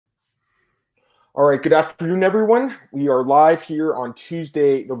All right, good afternoon, everyone. We are live here on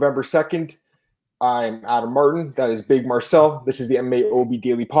Tuesday, November 2nd. I'm Adam Martin. That is Big Marcel. This is the MMAOB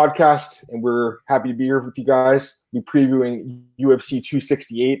Daily Podcast, and we're happy to be here with you guys. We're previewing UFC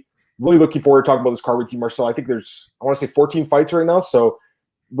 268. Really looking forward to talking about this card with you, Marcel. I think there's, 14 fights right now, so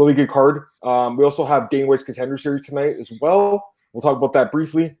really good card. We also have Dana White's Contender Series tonight as well. We'll talk about that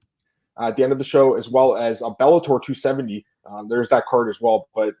briefly at the end of the show, as well as a Bellator 270. There's that card as well.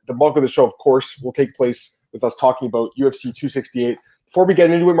 But the bulk of the show, of course, will take place with us talking about UFC 268. Before we get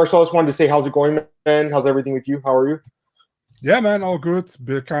into it, Marcel, I just wanted to say, how's it going, man? How's everything with you? How are you? Yeah, man, all good.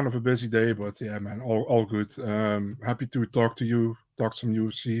 Kind of a busy day, but yeah, man, all good. Happy to talk to you, talk some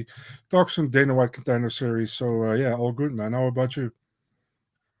UFC, talk some Dana White Contender Series. So, yeah, all good, man. How about you?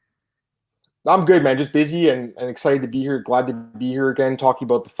 I'm good, man. Just busy and excited to be here. Glad to be here again, talking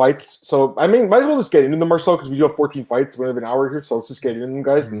about the fights. So, I mean, might as well just get into them, Marcel, because we do have 14 fights. We have an hour here, so let's just get into them,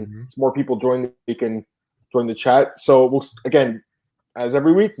 guys. And as more people join, they can join the chat. So, we'll again, as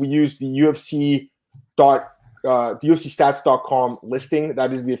every week, we use the UFCstats.com listing.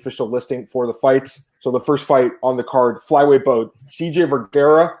 That is the official listing for the fights. So, the first fight on the card, flyweight bout, CJ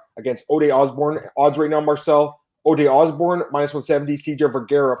Vergara against Ode Osbourne. Odds right now, Marcel. Ode Osbourne, minus 170. CJ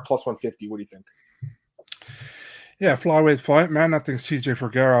Vergara, plus 150. What do you think? Yeah, flyweight fight, man. I think CJ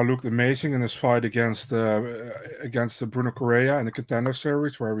Vergara looked amazing in his fight against Bruno Correa in the Contender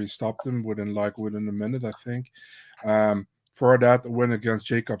Series, where we stopped him within a minute, I think. For that, a win against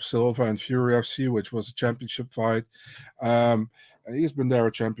Jacob Silva in Fury FC, which was a championship fight. And he's been there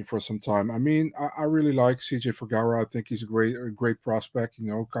a champion for some time. I mean, I really like CJ Vergara. I think he's a great prospect,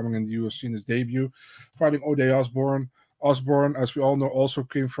 coming in the UFC in his debut, fighting Ode Osbourne. Osbourne, as we all know, also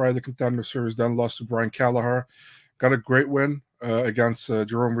came from the Contender Series, then lost to Brian Kelleher. Got a great win against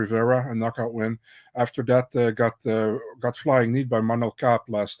Jerome Rivera, a knockout win. After that, got flying knee by Manuel Cap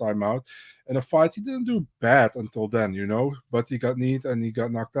last time out. In a fight, he didn't do bad until then, but he got kneed and he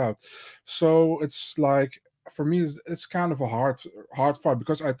got knocked out. So it's like, for me, it's kind of a hard fight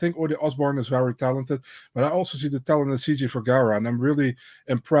because I think Ode Osbourne is very talented, but I also see the talent in CJ Vergara, and I'm really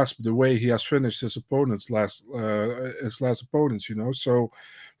impressed with the way he has finished his last opponents. So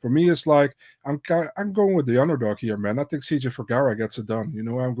for me, it's like I'm going with the underdog here, man. I think CJ Vergara gets it done.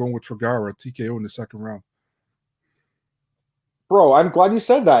 I'm going with Vergara TKO in the second round. Bro, I'm glad you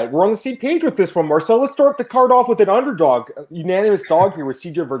said that. We're on the same page with this one, Marcel. Let's start the card off with an underdog, unanimous dog here with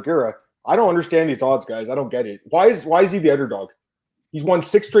CJ Vergara. I don't understand these odds, guys. I don't get it. Why is he the underdog? He's won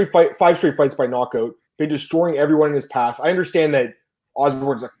 5 straight fights by knockout, been destroying everyone in his path. I understand that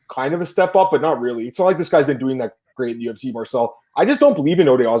Osbourne's a kind of a step up, but not really. It's not like this guy's been doing that great in the UFC, Marcel. I just don't believe in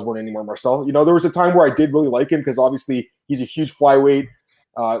Ode Osbourne anymore, Marcel. There was a time where I did really like him because obviously he's a huge flyweight,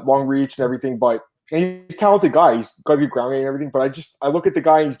 long reach and everything, but and he's a talented guy. He's got to be grounded and everything, but I look at the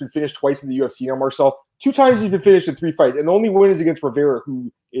guy, he's been finished twice in the UFC now, Marcel. 2 times he's been finished in 3 fights, and the only win is against Rivera,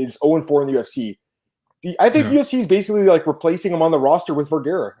 who is 0-4 in the UFC. I think UFC is basically like replacing him on the roster with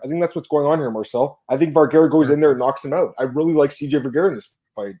Vergara. I think that's what's going on here, Marcel. I think Vergara goes in there and knocks him out. I really like CJ Vergara in this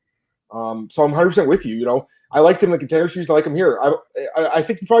fight. So I'm 100% with you, I liked him in the Contender Series. I like him here. I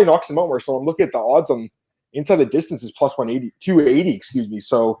think he probably knocks him out, Marcel. I'm looking at the odds on inside the distance is plus 280, excuse me.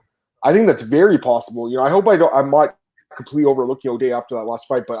 So I think that's very possible. I hope I'm not completely overlooking Ode after that last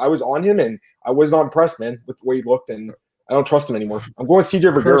fight, but I was on him and I was not impressed, man, with the way he looked, and I don't trust him anymore. I'm going with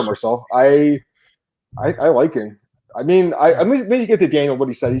CJ Vergara, Marcel. I like him. I mean, let me get to Daniel what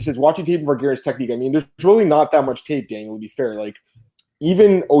he said. He says, watching tape of Vergara's technique. I mean, there's really not that much tape, Daniel, to be fair. Like,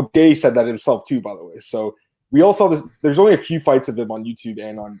 even Ode said that himself too, by the way. So we all saw this. There's only a few fights of him on YouTube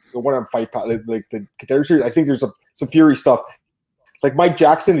and on the one on Fight Pass, like the Contender Series. I think there's some Fury stuff. Like Mike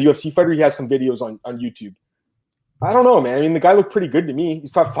Jackson, the UFC fighter, he has some videos on YouTube. I don't know, man. I mean, the guy looked pretty good to me.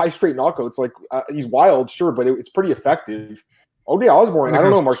 He's got 5 straight knockouts. Like, he's wild, sure, but it's pretty effective. Ode Osbourne, I don't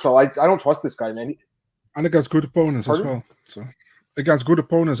know, Marcel. I don't trust this guy, man. And against good opponents as well. So against good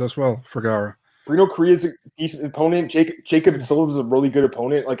opponents as well, Vergara. Bruno Correa's a decent opponent. Jacob Silva's a really good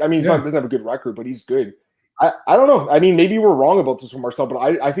opponent. Like, I mean, he doesn't have a good record, but he's good. I don't know. I mean, maybe we're wrong about this one, Marcel, but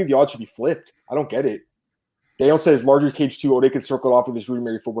I think the odds should be flipped. I don't get it. Daniel says larger cage too. Ode can circle off with his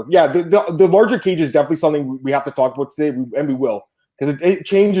rudimentary footwork. Yeah, the larger cage is definitely something we have to talk about today, and we will, because it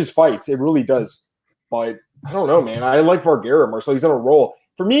changes fights. It really does. But I don't know, man. I like Vergara, Marcel. He's on a roll.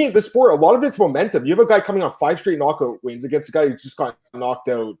 For me, the sport, a lot of it's momentum. You have a guy coming on 5 straight knockout wins against a guy who just got knocked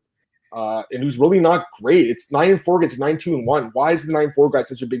out and who's really not great. It's 9-4 against 9-2-1. Why is the 9-4 guy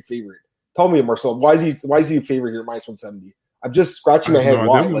such a big favorite? Tell me, Marcel. Why is he a favorite here at minus 170? I'm just scratching my head.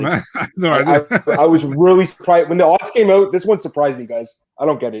 Why? I was really surprised when the odds came out. This one surprised me, guys. I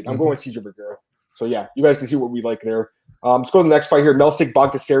don't get it. I'm going with CJ Vergara. So yeah, you guys can see what we like there. Let's go to the next fight here. Melsik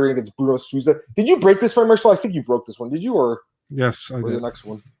Bagdasaryan against Bruno Souza. Did you break this fight, Marcel? I think you broke this one. Did you, or yes, I did. The next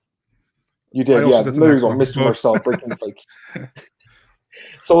one? You did. Yeah, there you go, Mr. Marcel breaking the fights.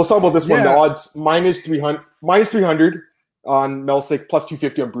 So let's talk about this one. The odds minus 300 on Melsik, plus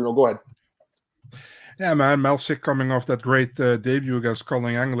 250 on Bruno. Go ahead. Yeah, man, Melsik coming off that great debut against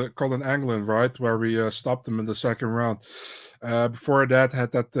Colin Anglin, right, where we stopped him in the second round. Before that,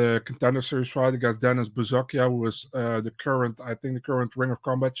 had that contender series fight against Dennis Buzokia, who was the current Ring of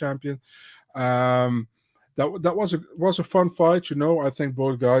Combat champion. That was a fun fight, I think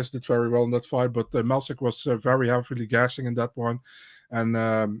both guys did very well in that fight, but Melsik was very heavily gassing in that one,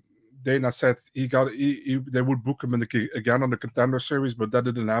 and Dana said they would book him again on the contender series, but that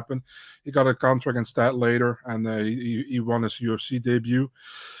didn't happen. He got a contract instead later, and he won his UFC debut.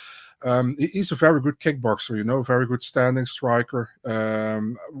 He's a very good kickboxer, very good standing striker.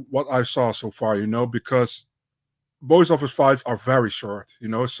 What I saw so far, because both of his fights are very short,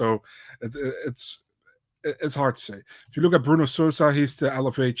 so it's hard to say. If you look at Bruno Souza, he's the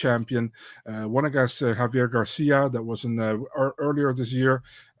LFA champion. Won against Javier Garcia. That was earlier this year,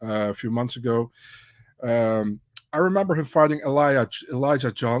 a few months ago. I remember him fighting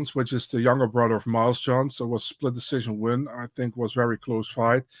Elijah Johns, which is the younger brother of Miles Johns. So it was a split decision win. I think was very close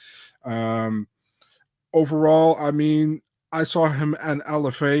fight. Overall, I mean, I saw him an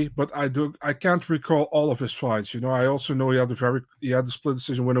LFA, but I can't recall all of his fights. I also know he had a split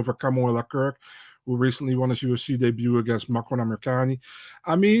decision win over Kamau Leclerc, who recently won his UFC debut against Makwan Amirkhani.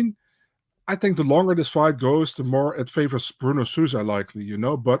 I mean, I think the longer this fight goes, the more it favors Bruno Souza likely,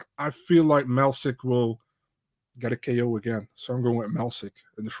 but I feel like Melsik will get a KO again. So I'm going with Melsik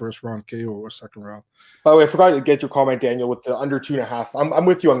in the first round KO or second round. By the way, I forgot to get your comment, Daniel, with the under 2.5. I'm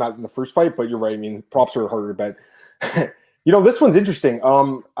with you on that in the first fight, but you're right. I mean, props are harder to bet. This one's interesting.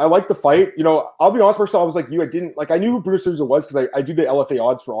 I like the fight. I'll be honest, Marcel, I was like you. I knew who Bruno Souza was because I do the LFA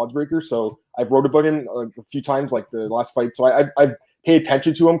odds for Oddsbreaker. So I've wrote about him a few times, like the last fight. So I've paid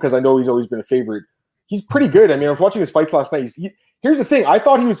attention to him because I know he's always been a favorite. He's pretty good. I mean, I was watching his fights last night. Here's the thing. I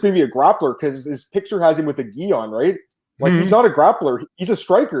thought he was going to be a grappler because his picture has him with a gi on, right? Like he's not a grappler. He's a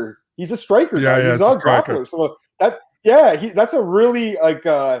striker. He's a striker. Yeah, he's not a grappler. So that's a really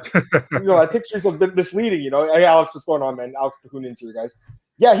that picture's a bit misleading. Hey, Alex, what's going on, man? Alex Pahunins here, guys.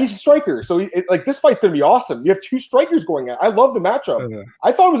 Yeah, he's a striker. So this fight's gonna be awesome. You have two strikers going at. I love the matchup. Yeah.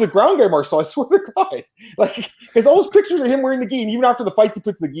 I thought it was a ground guy, Marcel. I swear to God. Because all those pictures of him wearing the gi, and even after the fights, he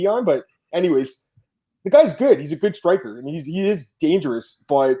puts the gi on. But anyways, the guy's good. He's a good striker. I mean, he is dangerous,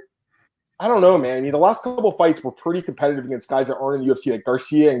 but I don't know, man. I mean, the last couple of fights were pretty competitive against guys that aren't in the UFC, like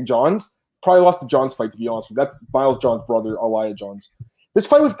Garcia and Johns. Probably lost the Johns fight, to be honest with you. That's Miles Johns' brother, Elijah Johns. This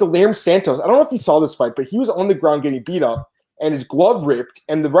fight with Guilherme Santos, I don't know if you saw this fight, but he was on the ground getting beat up, and his glove ripped,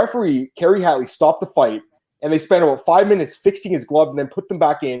 and the referee, Kerry Hatley, stopped the fight, and they spent about 5 minutes fixing his glove and then put them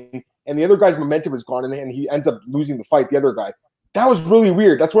back in, and the other guy's momentum was gone, and he ends up losing the fight, the other guy. That was really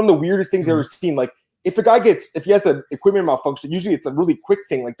weird. That's one of the weirdest things I've ever seen. Like, if he has an equipment malfunction, usually it's a really quick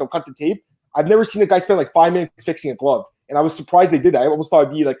thing, like they'll cut the tape. I've never seen a guy spend like 5 minutes fixing a glove, and I was surprised they did that. I almost thought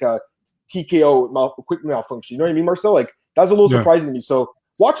it'd be like a TKO equipment malfunction. You know what I mean, Marcel? Like, that was a little surprising to me. So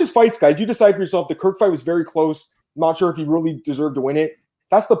watch his fights, guys. You decide for yourself. The Kirk fight was very close. I'm not sure if he really deserved to win it.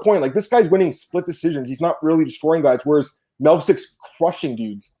 That's the point. Like, this guy's winning split decisions. He's not really destroying guys, whereas Melsik's crushing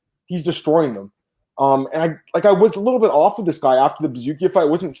dudes. He's destroying them. And I was a little bit off of this guy after the Bazookia fight. I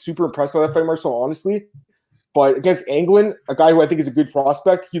wasn't super impressed by that fight, Marcel, honestly. But against Anglin, a guy who I think is a good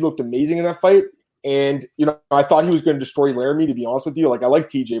prospect, he looked amazing in that fight. And, I thought he was going to destroy Laramie, to be honest with you. Like, I like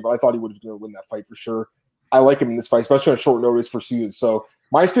TJ, but I thought he would have going to win that fight for sure. I like him in this fight, especially on short notice for Souza. So,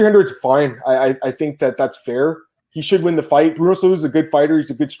 minus 300 is fine. I think that's fair. He should win the fight. Bruno Souza is a good fighter. He's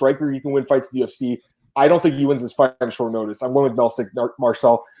a good striker. He can win fights in the UFC. I don't think he wins this fight on short notice. I'm going with Melsik,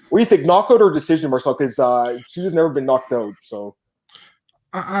 Marcel. What do you think, knockout or decision, Marcel? Because Souza's never been knocked out. So,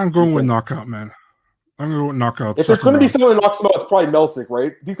 I'm going with knockout, man. I'm going to knockout. If there's going to be someone that knocks him out, it's probably Melsik,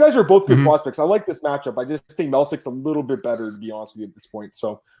 right? These guys are both good prospects. I like this matchup. I just think Melsik's a little bit better, to be honest with you, at this point.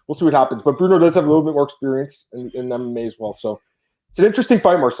 So we'll see what happens. But Bruno does have a little bit more experience in MMA as well. So it's an interesting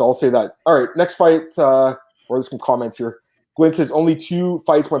fight, Marcel. I'll say that. All right, next fight. Or there's some comments here. Glenn says only 2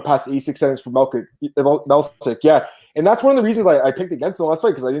 fights went past 86 seconds for Melsik. Yeah, and that's one of the reasons I picked against him last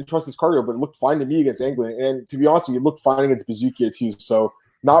fight, because I didn't trust his cardio, but it looked fine to me against Anglin. And to be honest with you, it looked fine against Bazookia too. So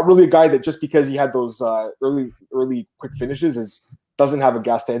not really a guy that just because he had those early quick finishes doesn't have a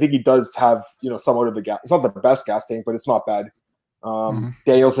gas tank. I think he does have somewhat of a gas. It's not the best gas tank, but it's not bad.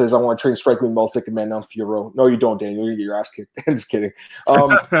 Daniel says I want to train striking with Melsik and Man on Fioro. No, you don't, Daniel. You get your ass kicked. I'm just kidding.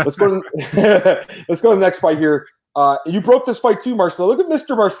 Let's go to the next fight here. You broke this fight too, Marcel. Look at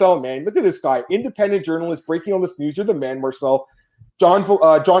Mr. Marcel, man. Look at this guy. Independent journalist breaking all this news. You're the man, Marcel. John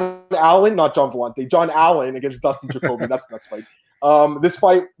Allen, not John Vellante. John Allen against Dustin Jacoby. That's the next fight. This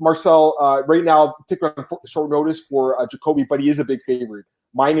fight, Marcel, right now, taking on short notice for Jacoby, but he is a big favorite.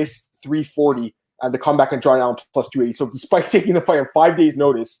 Minus 340, and the comeback on John Allen plus 280. So despite taking the fight on 5 days'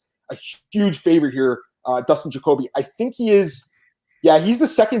 notice, a huge favorite here, Dustin Jacoby. I think he is... Yeah, he's the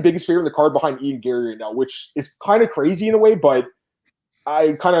second biggest favorite in the card behind Ian Gary right now, which is kind of crazy in a way, but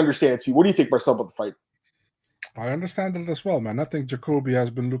I kind of understand it too. What do you think, Marcel, about the fight? I understand it as well, man. I think Jacoby has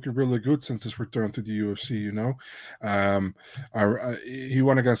been looking really good since his return to the UFC. He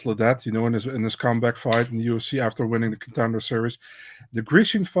won against Ledet, in his comeback fight in the UFC after winning the Contender Series. The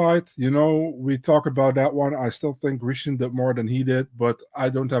Grishin fight, we talk about that one. I still think Grishin did more than he did, but I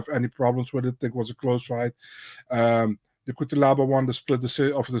don't have any problems with it. I think it was a close fight. The Kutalaba won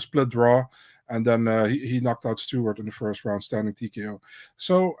the split draw, and then he knocked out Stewart in the first round, standing TKO.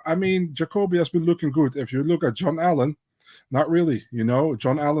 So, I mean, Jacoby has been looking good. If you look at John Allen, not really.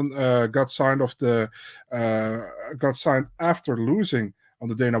 John Allen got signed after losing on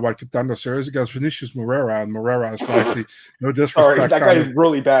the Dana White Contender Series against Vinicius Moreira, and Moreira is likely no disrespect. Sorry, that guy is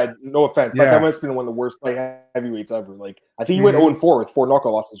really bad. No offense. Yeah. That guy must have been one of the worst heavyweights ever. I think he went 0-4 with 4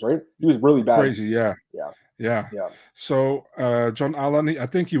 knockout losses, right? He was really bad. Crazy, yeah. Yeah. So John Allen, I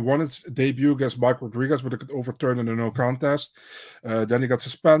think he won his debut against Mike Rodriguez, but it got overturned in a no contest. Then he got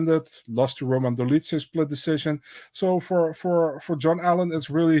suspended, lost to Roman Dolidze, split decision. So for John Allen, it's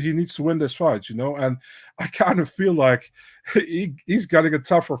really, he needs to win this fight, and I kind of feel like he's getting a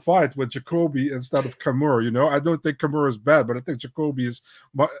tougher fight with Jacoby instead of Kamur. I don't think Kamur is bad, but I think Jacoby is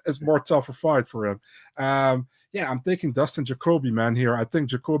more tougher fight for him. Yeah, I'm taking Dustin Jacoby, man, here. I think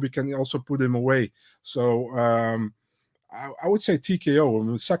Jacoby can also put him away. So I would say TKO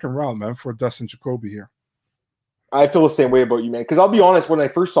in the second round, man, for Dustin Jacoby here. I feel the same way about you, man. Because I'll be honest, when I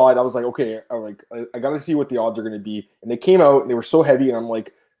first saw it, I was like, okay, I got to see what the odds are going to be. And they came out, and they were so heavy, and I'm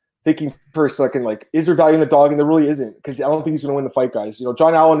like thinking for a second, is there value in the dog? And there really isn't, because I don't think he's going to win the fight, guys.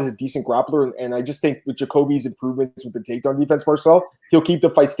 John Allen is a decent grappler, and I just think with Jacoby's improvements with the takedown defense, Marcel, he'll keep the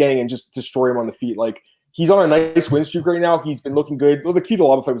fight standing and just destroy him on the feet. He's on a nice win streak right now. He's been looking good. Well, the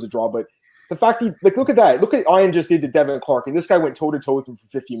Cutelaba fight was a draw, but the fact look at that. Look at Ian just did to Devin Clark, and this guy went toe-to-toe with him for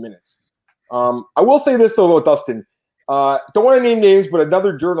 15 minutes. I will say this, though, about Dustin. Don't want to name names, but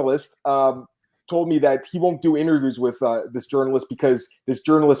another journalist told me that he won't do interviews with this journalist because this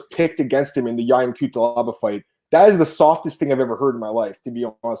journalist picked against him in the Ian Cutelaba fight. That is the softest thing I've ever heard in my life, to be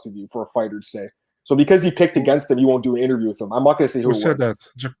honest with you, for a fighter to say. So because he picked against him, he won't do an interview with him. I'm not going to say who said that.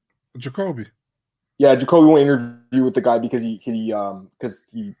 Jacoby. Yeah, Jacoby won't interview with the guy because he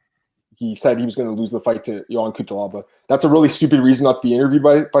said he was going to lose the fight to Ion Cutelaba. That's a really stupid reason not to be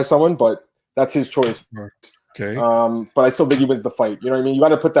interviewed by someone, but that's his choice. Okay. But I still think he wins the fight. You know what I mean? You got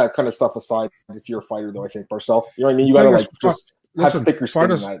to put that kind of stuff aside if you're a fighter, though. I think, Marcel. You know what I mean? You got to just have thicker skin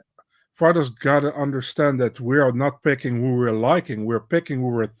than that. Fighters got to understand that we are not picking who we're liking. We're picking who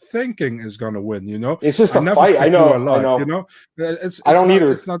we're thinking is going to win. It's just a fight. I know. I don't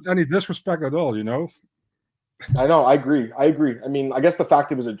either. It's not any disrespect at all. I know. I agree. I mean, I guess the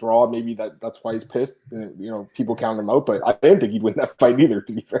fact it was a draw, maybe that's why he's pissed. People count him out, but I didn't think he'd win that fight either,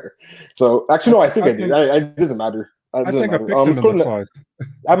 to be fair. So actually, no, I think I did. It doesn't matter. I think I picked him in the fight.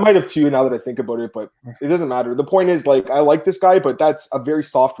 I might have too, now that I think about it, but it doesn't matter. The point is, I like this guy, but that's a very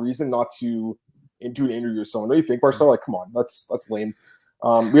soft reason not to do an interview with someone. Don't you think, Marcel? Come on, that's lame.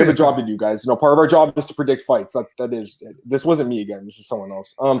 We have a job to do, guys. Part of our job is to predict fights. That is. This wasn't me again. This is someone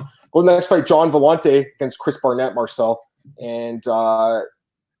else. Go to the next fight, John Vellante against Chris Barnett, Marcel. And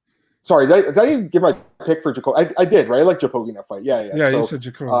sorry, did I give my pick for Jacoby? I did, right? I like Jacoby in that fight. Yeah. Yeah, so, you said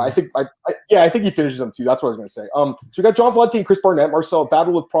Jacoby. I think he finishes them too. That's what I was going to say. So we got John Vellante and Chris Barnett, Marcel.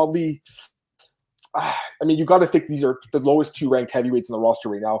 Battle of probably. You got to think these are the lowest 2 ranked heavyweights in the roster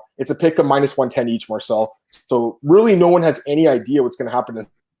right now. It's a pick of minus 110 each, Marcel. So really, no one has any idea what's going to happen in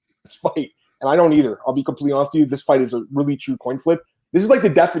this fight, and I don't either. I'll be completely honest with you. This fight is a really true coin flip. This is like the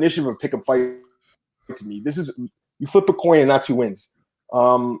definition of a pick 'em fight to me. This is you flip a coin and that's who wins.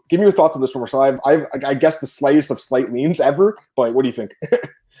 Give me your thoughts on this one, Marcel. I guess the slightest of slight leans ever, but what do you think?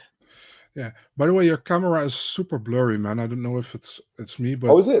 Yeah. By the way, your camera is super blurry, man. I don't know if it's me,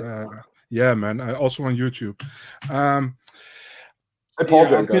 but is it? Yeah, man. Also on YouTube. I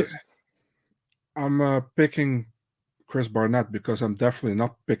apologize, guys. I'm picking Chris Barnett, because I'm definitely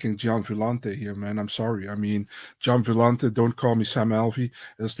not picking Gian Villante here, man. I'm sorry. I mean, Gian Villante, don't call me Sam Alvey.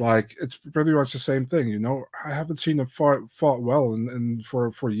 It's like, it's pretty much the same thing, you know. I haven't seen him fought well in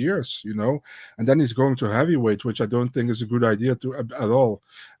for years, you know. And then he's going to heavyweight, which I don't think is a good idea at all.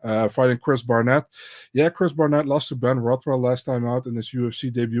 Fighting Chris Barnett. Yeah, Chris Barnett lost to Ben Rothwell last time out, and his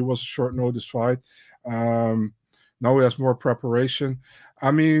UFC debut was a short notice fight. Now he has more preparation.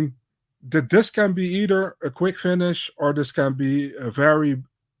 I mean, this can be either a quick finish or this can be a very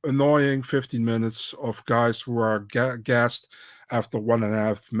annoying 15 minutes of guys who are gassed after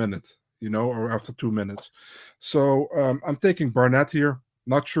 1.5 minutes, you know, or after 2 minutes. So I'm taking Barnett here.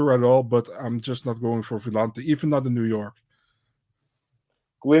 Not sure at all, but I'm just not going for Villante, even not in New York.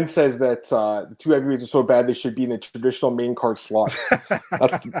 Glenn says that the two heavyweights are so bad they should be in the traditional main card slot.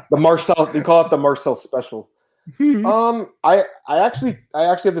 That's the Marcel. They call it the Marcel special. I actually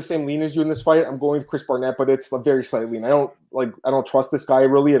have the same lean as you in this fight. I'm going with Chris Barnett, but it's a very slight lean. I don't trust this guy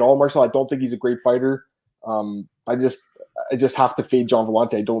really at all, Marcel. I don't think he's a great fighter. I just have to fade Gian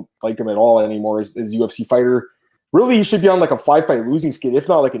Villante. I don't like him at all anymore as a UFC fighter. Really, he should be on like a 5-fight losing skid, if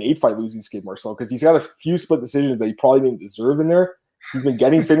not like an 8-fight losing skid, Marcel, because he's got a few split decisions that he probably didn't deserve in there. He's been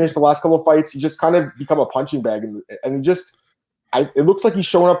getting finished the last couple of fights. He's just kind of become a punching bag, and it looks like he's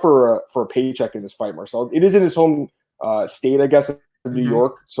showing up for a paycheck in this fight, Marcel. It is in his home state, I guess, in New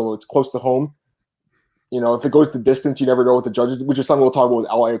York, so it's close to home. You know, if it goes the distance, you never know what the judges, which is something we'll talk about with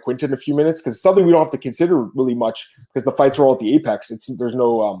Ally Quinta in a few minutes, because it's something we don't have to consider really much because the fights are all at the Apex. There's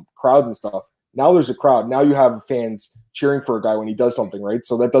no crowds and stuff. Now there's a crowd. Now you have fans cheering for a guy when he does something, right?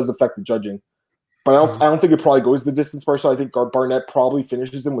 So that does affect the judging. But I don't think it probably goes the distance, Marcel. I think Barnett probably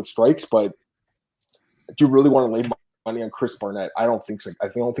finishes him with strikes, but do you really want to lay money on Chris Barnett? I don't think so. I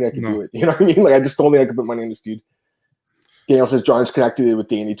don't think I can do it. You know what I mean? Like, I just don't think I can put money on this dude. Daniel says John's connected with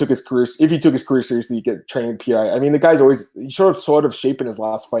Dane. If he took his career seriously, he'd get trained PI. I mean, the guy's he showed up sort of shape in his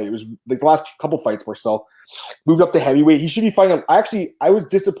last fight. It was like the last couple fights, Marcel moved up to heavyweight. He should be fighting. I was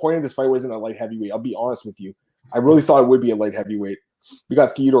disappointed this fight wasn't a light heavyweight. I'll be honest with you. I really thought it would be a light heavyweight. We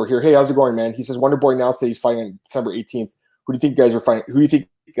got Theodore here. Hey, how's it going, man? He says Wonderboy announced that he's fighting on December 18th. Who do you think you guys are fighting? Who do you think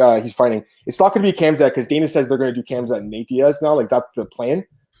he's fighting? It's not going to be Khamzat because Dana says they're going to do Khamzat and Nate Diaz now. Like, that's the plan.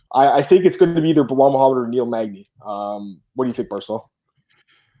 I think it's going to be either Bilal Muhammad or Neil Magny. What do you think, Marcel?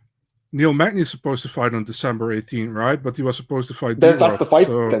 Neil Magny is supposed to fight on December 18th, right? But he was supposed to fight D-Rod. That's the fight,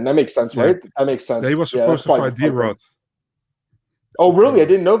 so, then. That makes sense, right? That makes sense. He was supposed to fight D-Rod. Oh, really? I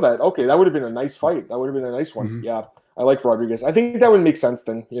didn't know that. Okay, that would have been a nice fight. That would have been a nice one. Mm-hmm. Yeah, I like Rodriguez. I think that would make sense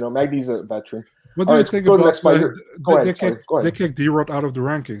then. You know, Magny's a veteran. What do you think about next fight? Go ahead. They kicked D-Rod out of the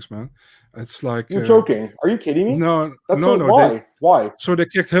rankings, man. It's like you're joking. Are you kidding me? No. Why? Why? So they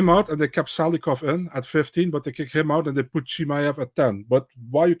kicked him out and they kept Salikov in at 15, but they kicked him out and they put Chimaev at 10. But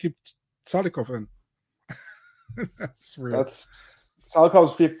why you keep Salikov in? That's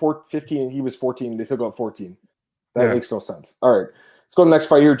Salikov was 15 and he was 14. They took out 14. That makes no sense. All right, let's go to the next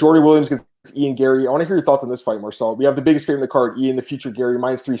fight here. Jordan Williams against Ian Gary. I want to hear your thoughts on this fight, Marcel. We have the biggest favorite in the card, Ian, the future Gary,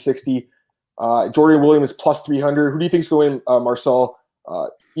 minus 360. Jordan Williams plus 300. Who do you think is going to win, Marcel?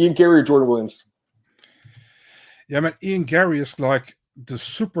 Ian Gary or Jordan Williams? Yeah, man, Ian Gary is like the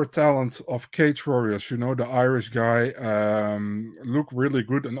super talent of Cage Warriors, you know, the Irish guy. Looked really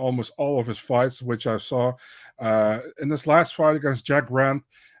good in almost all of his fights, which I saw. In this last fight against Jack Grant,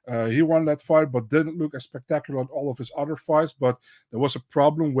 he won that fight, but didn't look as spectacular at all of his other fights. But there was a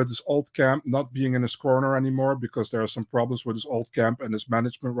problem with his old camp not being in his corner anymore because there are some problems with his old camp and his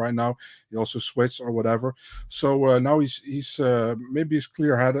management right now. He also switched or whatever. So now he's maybe he's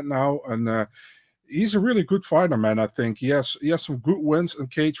clear-headed now, and he's a really good fighter, man. I think he has some good wins in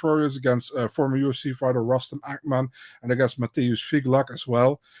Cage Warriors against former UFC fighter Rostam Akman and against Mateusz Figlak as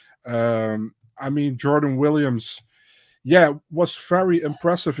well. I mean, Jordan Williams. Yeah, was very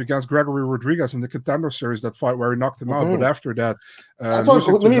impressive against Gregory Rodriguez in the Contender Series, that fight where he knocked him out. But after that, let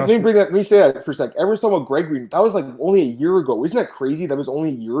me say that for a sec. Everyone's talking about Gregory. That was like only a year ago. Isn't that crazy? That was only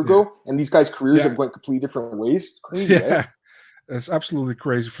a year ago, and these guys' careers have went completely different ways. Crazy, right? It's absolutely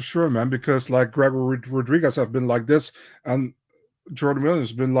crazy for sure, man. Because like Gregory Rodriguez have been like this, and Jordan Williams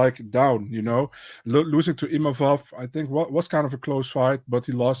has been like down, you know, losing to Imavov. I think was kind of a close fight, but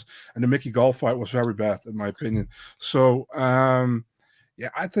he lost, and the Mickey Gall fight was very bad in my opinion. So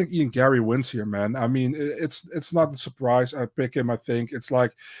I think Ian Gary wins here, man. I mean, it's not a surprise. I pick him. I think it's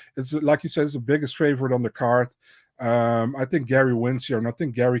like you said, it's the biggest favorite on the card. I think Gary wins here, and I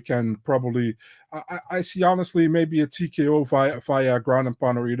think Gary can probably. I see honestly maybe a TKO via ground and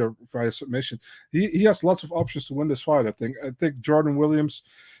pound or either via submission. He has lots of options to win this fight. I think Jordan Williams,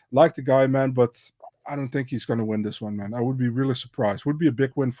 like the guy, man, but I don't think he's going to win this one, man. I would be really surprised. Would be a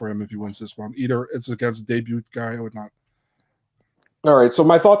big win for him if he wins this one. Either it's against a debut guy or not. All right, so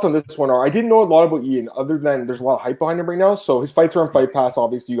my thoughts on this one are I didn't know a lot about Ian other than there's a lot of hype behind him right now. So his fights are on Fight Pass,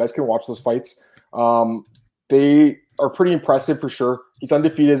 obviously. You guys can watch those fights. They are pretty impressive for sure. He's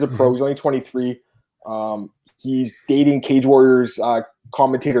undefeated as a pro. He's only 23. He's dating Cage Warriors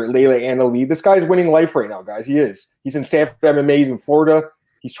commentator Layla Anna Lee. This guy's winning life right now, guys. He is. He's in Sanford MMA. He's in Florida.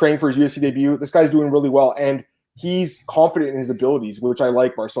 He's training for his UFC debut. This guy's doing really well, and he's confident in his abilities, which I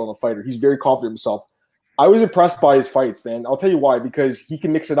like Marcel, the fighter. He's very confident in himself. I was impressed by his fights, man. I'll tell you why, because he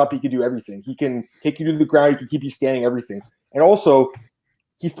can mix it up. He can do everything. He can take you to the ground. He can keep you standing, everything. And also,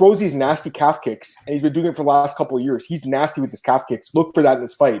 he throws these nasty calf kicks, and he's been doing it for the last couple of years. He's nasty with his calf kicks. Look for that in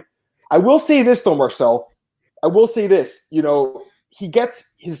this fight. I will say this, though, Marcel. I will say this. You know, he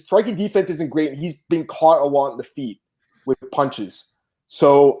gets – his striking defense isn't great, and he's been caught a lot in the feet with punches.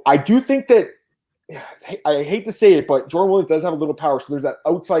 So I do think that – I hate to say it, but Jordan Williams does have a little power, so there's that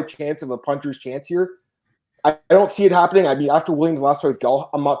outside chance of a puncher's chance here. I don't see it happening. I mean, after Williams' last fight with Gall,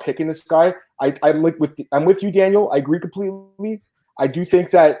 I'm not picking this guy. I'm with you, Daniel. I agree completely. I do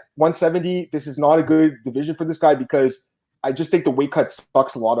think that 170, this is not a good division for this guy because I just think the weight cut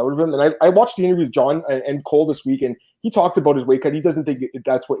sucks a lot out of him. And I watched the interview with John and Cole this week, and he talked about his weight cut. He doesn't think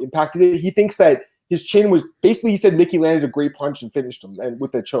that's what impacted it. He thinks that his chin was basically, he said Mickey landed a great punch and finished him and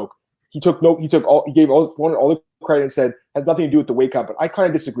with the choke. He gave all the credit and said has nothing to do with the weight cut. But I kind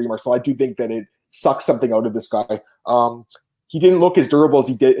of disagree, Marcel. I do think that it sucks something out of this guy. He didn't look as durable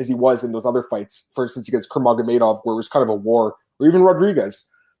as he was in those other fights, for instance, against Kurmagomedov, where it was kind of a war, or even Rodriguez.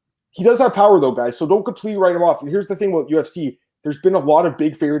 He does have power, though, guys, so don't completely write him off. And here's the thing with UFC. There's been a lot of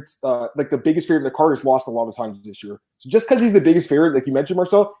big favorites, like the biggest favorite in the card has lost a lot of times this year. So just because he's the biggest favorite, like you mentioned,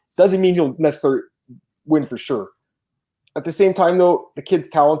 Marcel, doesn't mean he'll necessarily win for sure. At the same time, though, the kid's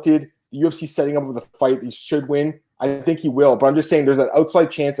talented. The UFC's setting up with a fight. He should win. I think he will. But I'm just saying there's that outside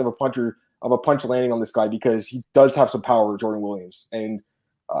chance of a punch landing on this guy because he does have some power, Jordan Williams. And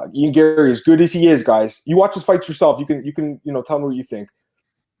Ian Gary, as good as he is, guys, you watch his fights yourself. You can tell me what you think.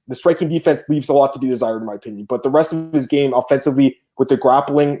 The striking defense leaves a lot to be desired, in my opinion. But the rest of his game, offensively, with the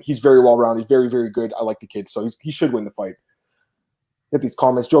grappling, he's very well-rounded. He's very, very good. I like the kid. So he should win the fight. Get these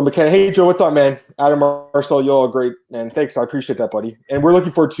comments. Joe McKenna. Hey, Joe, what's up, man? Adam, Marcel, you all are great. Man, thanks. I appreciate that, buddy. And we're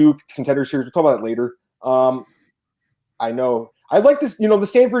looking forward to Contender Series. We'll talk about that later. I know. I like this. The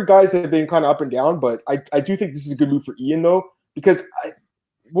Stanford guys have been kind of up and down, but I do think this is a good move for Ian, though, because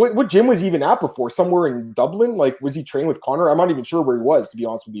what gym was he even at before? Somewhere in Dublin? Like, was he training with Connor? I'm not even sure where he was, to be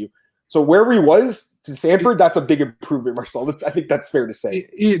honest with you. So wherever he was to Stanford, that's a big improvement, Marcel. I think that's fair to say.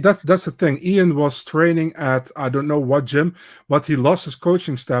 That's the thing. Ian was training at I don't know what gym, but he lost his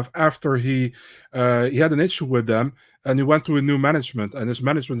coaching staff after he had an issue with them, and he went to a new management, and his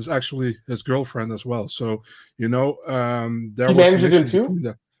management is actually his girlfriend as well. So there he manages him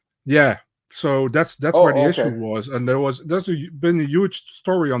too. Yeah. So that's where the issue was, and there's been a huge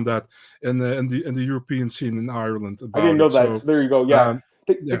story on that in the European scene in Ireland. I didn't know that. So there you go. Yeah.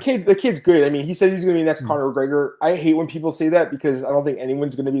 The kid's good. I mean, he says he's going to be the next Conor McGregor. I hate when people say that because I don't think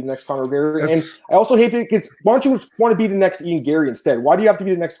anyone's going to be the next Conor McGregor. And I also hate it because why don't you want to be the next Ian Gary instead? Why do you have to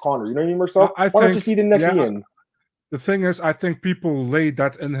be the next Conor? You know what I mean, Marcel? Why don't you just be the next Ian? The thing is, I think people lay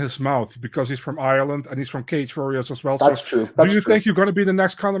that in his mouth because he's from Ireland and he's from Cage Warriors as well. That's true. Do you think you're going to be the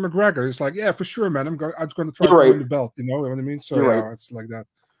next Conor McGregor? It's like, yeah, for sure, man. I'm going to try to win the belt. You know what I mean? So it's like that.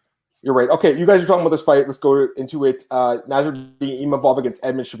 You're right. Okay, you guys are talking about this fight. Let's go into it. Nasruddin Imavov against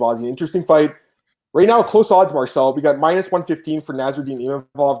Edmund Shahbazyan. Interesting fight. Right now, close odds, Marcel. We got -115 for Nasruddin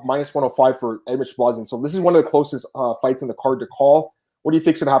Imavov, -105 for Edmund Shahbazyan. So this is one of the closest fights in the card to call. What do you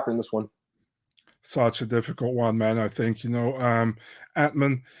think is going to happen in this one? Such a difficult one, man. I think,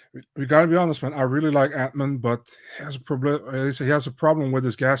 Atman, we got to be honest, man. I really like Atman, but he has a problem. He has a problem with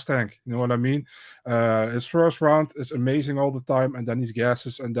his gas tank. You know what I mean? His first round is amazing all the time, and then he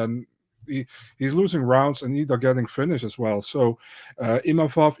gasses, and then he's losing rounds and either getting finished as well. So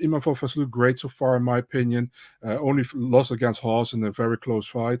Imavov has looked great so far, in my opinion. Only lost against Haas in a very close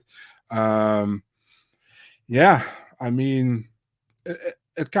fight. Yeah, I mean,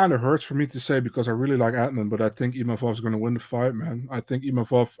 it kind of hurts for me to say because I really like Atman, but I think Imavov is going to win the fight, man. I think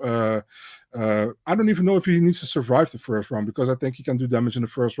Imavov, I don't even know if he needs to survive the first round because I think he can do damage in the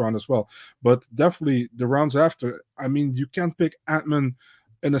first round as well. But definitely the rounds after, I mean, you can't pick Atman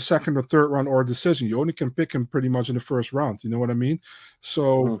in the second or third round or a decision. You only can pick him pretty much in the first round. You know what I mean?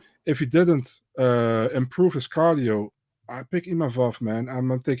 So if he didn't improve his cardio, I pick Imavov, man. I'm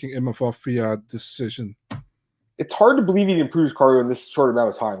not taking Imavov via decision. It's hard to believe he improves cardio in this short amount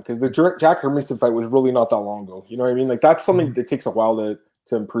of time because the Jack Hermanson fight was really not that long ago. You know what I mean? Like that's something that takes a while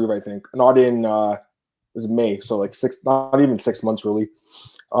to improve. I think not in was May, so like not even 6 months really.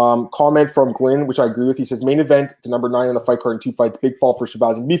 Comment from Glenn, which I agree with. He says main event to number 9 on the fight card in 2 fights. Big fall for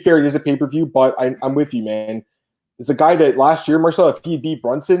Shabazz. And to be fair, it is a pay-per-view, but I'm with you, man. It's a guy that last year, Marcel, if he beat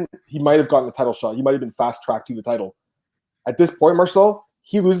Brunson, he might have gotten the title shot. He might have been fast-tracked to the title. At this point, Marcel,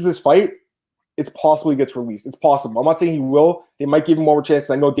 he loses this fight, it's possible he gets released. It's possible. I'm not saying he will. They might give him one more chance.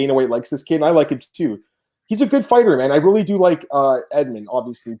 I know Dana White likes this kid, and I like him too. He's a good fighter, man. I really do like Edmund,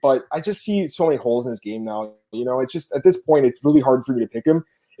 obviously, but I just see so many holes in his game now. It's just at this point, it's really hard for me to pick him,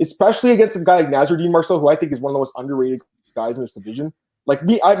 especially against a guy like Nasruddin Marcel, who I think is one of the most underrated guys in this division. Like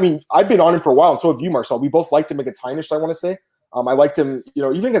me, I mean, I've been on him for a while, and so have you, Marcel. We both liked him against Heinisch, I want to say. I liked him,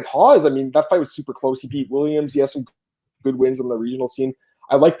 even against Hawes. I mean, that fight was super close. He beat Williams. He has some good wins on the regional scene.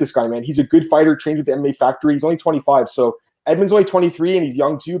 I like this guy, man. He's a good fighter, trained with the MMA Factory. He's only 25, so Edmund's only 23, and he's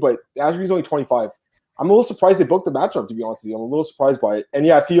young too, but Nasruddin's only 25. I'm a little surprised they booked the matchup, to be honest with you. I'm a little surprised by it. And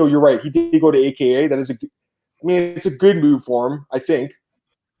yeah, Theo, you're right. He did go to AKA. That is it's a good move for him, I think.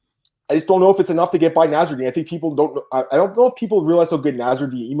 I just don't know if it's enough to get by Nasruddin. I think people don't know. I don't know if people realize how good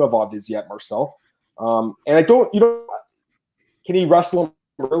Nasruddin Imavov is yet, Marcel. And I don't, can he wrestle him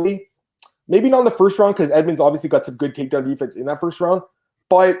early? Maybe not in the first round because Edmund's obviously got some good takedown defense in that first round.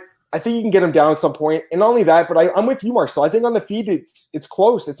 But I think you can get him down at some point. And not only that, but I'm with you, Marcel. I think on the feet, it's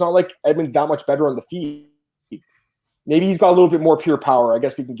close. It's not like Edmund's that much better on the feet. Maybe he's got a little bit more pure power. I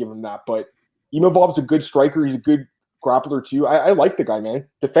guess we can give him that. But Imavov's a good striker. He's a good grappler too. I like the guy, man.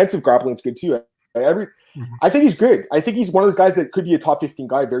 Defensive grappling is good too. I think he's good. I think he's one of those guys that could be a top 15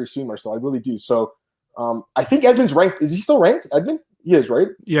 guy very soon, Marcel. I really do. So I think Edmund's ranked. Is he still ranked, Edmund? He is, right?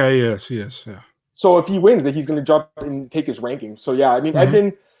 Yeah, he is. Yeah. So if he wins, then he's going to jump and take his ranking. So yeah, I mean,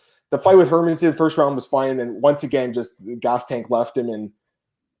 Edmund, the fight with Hermanson in the first round was fine. And then once again, just the gas tank left him. And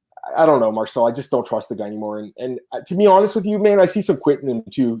I don't know, Marcel. I just don't trust the guy anymore. And to be honest with you, man, I see some quitting him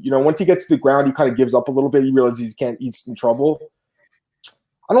too. Once he gets to the ground, he kind of gives up a little bit. He realizes he's in trouble.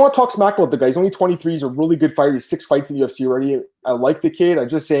 I don't want to talk smack about the guy. He's only 23. He's a really good fighter. He's 6 fights in the UFC already. I like the kid. I'm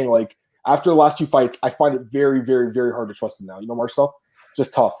just saying, like, after the last 2 fights, I find it very, very, very hard to trust him now. Marcel?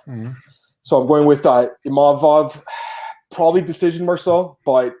 Just tough. Mm-hmm. So I'm going with Imavov. Probably decision, Marcel,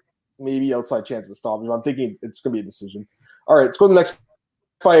 but maybe outside chance of a stoppage. I'm thinking it's going to be a decision. All right, let's go to the next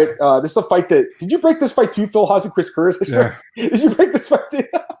fight. This is a fight that – did you break this fight too, Phil Haas and Chris Curtis? Yeah. Did you break this fight too?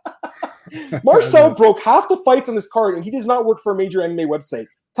 Marcel broke half the fights on this card, and he does not work for a major MMA website.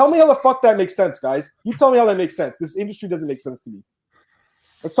 Tell me how the fuck that makes sense, guys. You tell me how that makes sense. This industry doesn't make sense to me.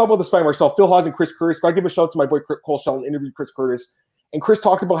 Let's talk about this fight, Marcel. Phil Haas and Chris Curtis. Got to give a shout out to my boy Cole Sheldon, interviewed Chris Curtis. And Chris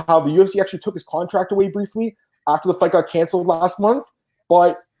talked about how the UFC actually took his contract away briefly after the fight got canceled last month,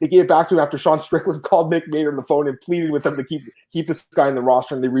 but they gave it back to him after Sean Strickland called Nick Maynard on the phone and pleaded with him to keep this guy in the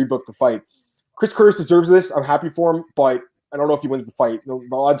roster, and they rebooked the fight. Chris Curtis deserves this. I'm happy for him, but I don't know if he wins the fight. The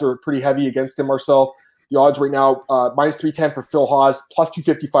odds are pretty heavy against him, Marcel. The odds right now, minus 310 for Phil Haas, plus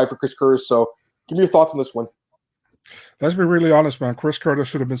 255 for Chris Curtis. So give me your thoughts on this one. Let's be really honest, man. Chris Curtis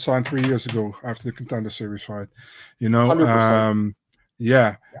should have been signed 3 years ago after the Contender Series fight. 100%.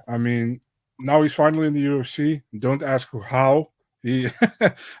 Yeah. I mean, now he's finally in the UFC. Don't ask how. He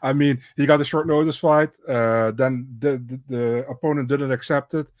got a short notice fight. Then the opponent didn't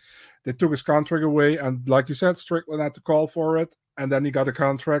accept it. They took his contract away, and like you said, Strickland had to call for it, and then he got a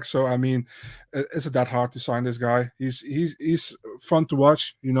contract. So I mean, is it that hard to sign this guy? He's fun to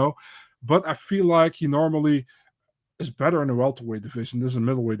watch, but I feel like he normally is better in the welterweight division. This is a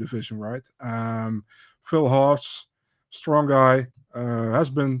middleweight division, right? Phil Haas, strong guy, has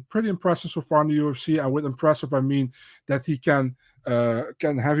been pretty impressive so far in the UFC. And with impressive, I mean that he can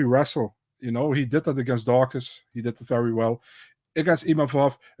heavy wrestle. He did that against Dawkins. He did it very well. Against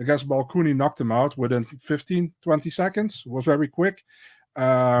Imavov, against Balkuni, knocked him out within 15, 20 seconds. It was very quick.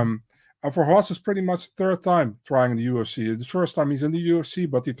 And for Haas, it's pretty much the third time trying in the UFC. The first time he's in the UFC,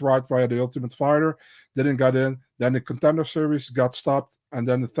 but he tried via the Ultimate Fighter, didn't get in. Then the Contender Series got stopped, and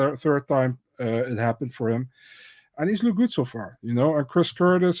then the third time it happened for him. And he's looked good so far, And Chris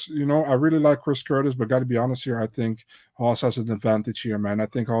Curtis, I really like Chris Curtis, but got to be honest here, I think Haas has an advantage here, man. I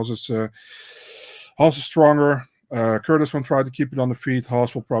think Haas is stronger. Curtis will try to keep it on the feet.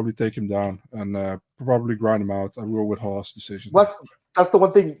 Haas will probably take him down and probably grind him out. I will with Haas' decision. That's the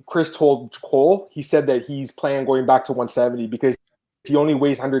one thing Chris told Cole. He said that he's planning going back to 170 because he only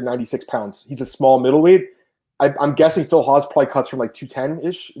weighs 196 pounds. He's a small middleweight. I'm guessing Phil Haas probably cuts from like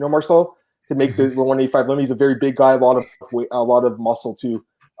 210-ish, Marcel, to make the 185 limit. He's a very big guy, a lot of muscle too.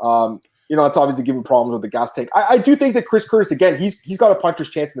 It's obviously giving problems with the gas tank. I do think that Chris Curtis, again, he's got a puncher's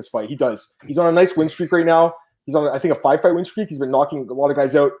chance in this fight. He does. He's on a nice win streak right now. He's on, I think, a 5-fight win streak. He's been knocking a lot of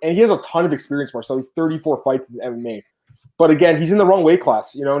guys out, and he has a ton of experience, Marcel. He's 34 fights in MMA. But again, he's in the wrong weight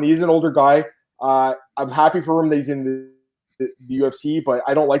class, and he's an older guy. I'm happy for him that he's in the UFC, but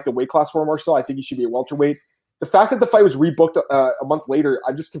I don't like the weight class for him, Marcel. I think he should be a welterweight. The fact that the fight was rebooked a month later,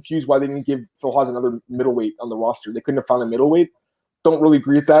 I'm just confused why they didn't give Phil Haas another middleweight on the roster. They couldn't have found a middleweight. Don't really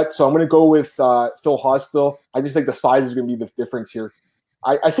agree with that. So I'm going to go with Phil Haas still. I just think the size is going to be the difference here.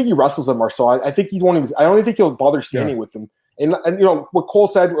 I think he wrestles him, Marcel. I think he's one of his – I don't even think he'll bother standing with him. And what Cole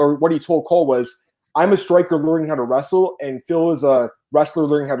said, or what he told Cole was, I'm a striker learning how to wrestle, and Phil is a wrestler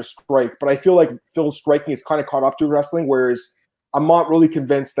learning how to strike. But I feel like Phil's striking is kind of caught up to wrestling, whereas I'm not really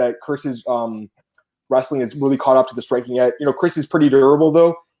convinced that Chris's wrestling is really caught up to the striking yet. Chris is pretty durable,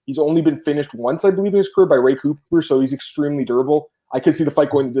 though. He's only been finished once, I believe, in his career by Ray Cooper, so he's extremely durable. I could see the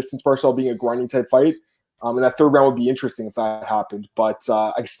fight going the distance, Marcel, being a grinding type fight. And that third round would be interesting if that happened. But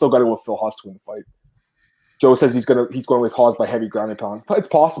I still got to go with Phil Haas to win the fight. Joe says he's going with Haas by heavy ground and pound. But it's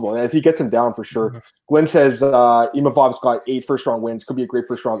possible. And if he gets him down, for sure. Glenn says Imavov's got 8 first-round wins. Could be a great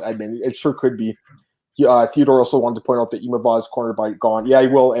first-round Edmund. It sure could be. Theodore also wanted to point out that Imavov's cornered by Gone. Yeah, he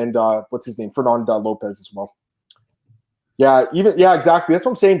will. And what's his name? Fernando Lopez as well. Yeah, exactly. That's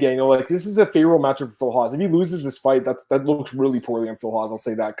what I'm saying, Daniel. Like, this is a favorable matchup for Phil Haas. If he loses this fight, that looks really poorly on Phil Haas. I'll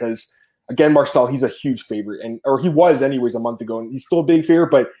say that because, again, Marcel, he's a huge favorite, or he was anyways a month ago, and he's still a big favorite.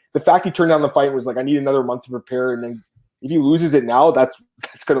 But the fact he turned down the fight and was like, I need another month to prepare, and then if he loses it now, that's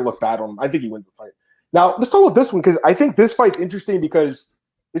going to look bad on him. I think he wins the fight. Now, let's talk about this one because I think this fight's interesting because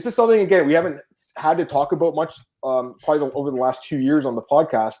this is something, again, we haven't had to talk about much probably over the last 2 years on the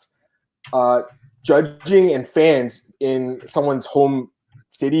podcast. Judging and fans in someone's home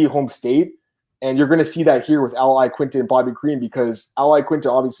city, home state, and you're going to see that here with Al Iaquinta and Bobby Green because Al Iaquinta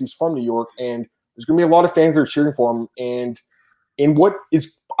obviously is from New York, and there's going to be a lot of fans that are cheering for him. And in what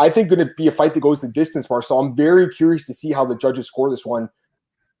is, I think, going to be a fight that goes the distance, Marcel, I'm very curious to see how the judges score this one.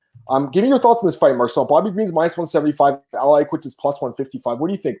 Give me your thoughts on this fight, Marcel. Bobby Green's minus 175, Al Iaquinta's plus 155. What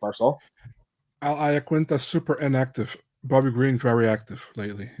do you think, Marcel? Al Iaquinta's super inactive. Bobby Green very active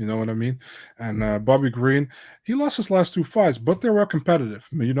lately, you know what I mean? And Bobby Green, he lost his last 2 fights, but they were competitive.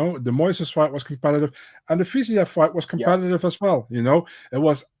 The Moises fight was competitive, and the Fiziev fight was competitive as well. It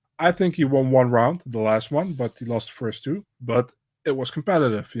was. I think he won 1 round, the last one, but he lost the first 2. But it was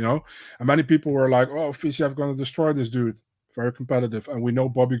competitive, And many people were like, "Oh, Fiziev going to destroy this dude." Very competitive, and we know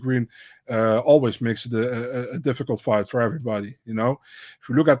Bobby Green always makes it a difficult fight for everybody. If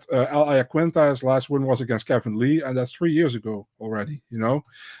you look at Al Iaquinta, his last win was against Kevin Lee, and that's 3 years ago already. It's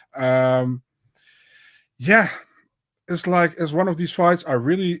one of these fights.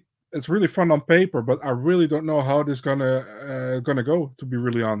 It's really fun on paper, but I really don't know how this gonna go. To be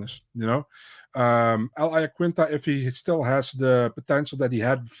really honest, Al Iaquinta, if he still has the potential that he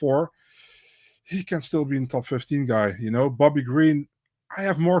had before, he can still be in top 15 guy, Bobby Green, I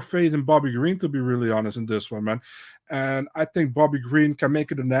have more faith in Bobby Green, to be really honest, in this one, man. And I think Bobby Green can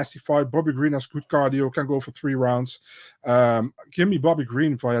make it a nasty fight. Bobby Green has good cardio, can go for 3 rounds. Give me Bobby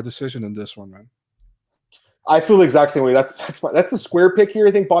Green via decision in this one, man. I feel the exact same way. That's a square pick here,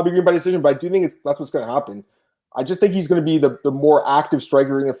 I think, Bobby Green by decision, but I do think that's what's going to happen. I just think he's going to be the more active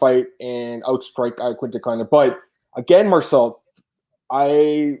striker in the fight and outstrike Iaquinta kind of. But again, Marcel,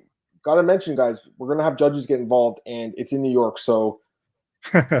 I got to mention, guys, we're going to have judges get involved, and it's in New York. So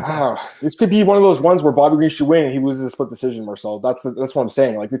this could be one of those ones where Bobby Green should win and he loses a split decision, Marcel. That's what I'm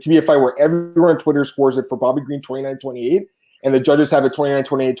saying. Like, there could be a fight where everyone on Twitter scores it for Bobby Green 29-28, and the judges have it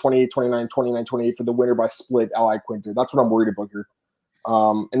 29-28, 28-29, 29-28 for the winner by split Al Iaquinta. That's what I'm worried about here.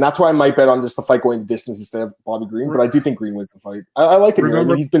 And that's why I might bet on just the fight going the distance instead of Bobby Green, but I do think Green wins the fight. I like it.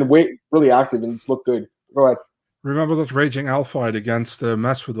 Remember, he's been really active and he's looked good. Go ahead. Remember that Raging Al fight against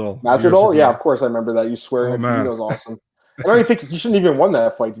Masvidal? Masvidal? Yeah, of course I remember that. You swearing at TV was awesome. I don't even think he shouldn't even won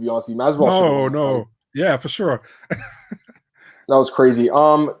that fight, to be honest with you. Masvidal No. Yeah, for sure. That was crazy.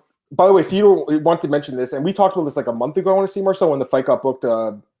 By the way, Theodore wanted to mention this, and we talked about this like a month ago, I want to see, Marcel, when the fight got booked.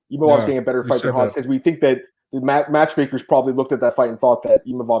 Imavov's getting a better fight than Haas, because we think that the matchmakers probably looked at that fight and thought that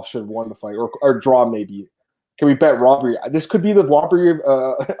Imavov should have won the fight, or draw maybe. Can we bet robbery? This could be the robbery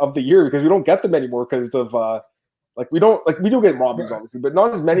of the year, because we don't get them anymore because of we do get robberies, obviously, but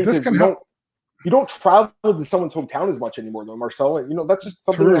not as many because you don't travel to someone's hometown as much anymore, though, Marcel. And that's just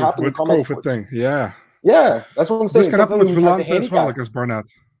something that happens with the COVID thing. Yeah, that's what I'm saying. This can happen with Villante as well against Barnett.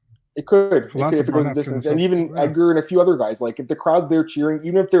 It could if it goes the distance, and even Edgar and a few other guys. Like, if the crowd's there cheering,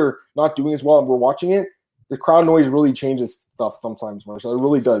 even if they're not doing as well and we're watching it, the crowd noise really changes stuff sometimes, Marcel. It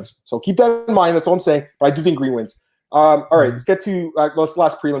really does. So keep that in mind. That's all I'm saying. But I do think Green wins. All right, let's get to this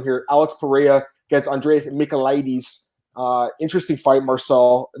last prelim here. Alex Pereira against Andreas Michailidis. Interesting fight,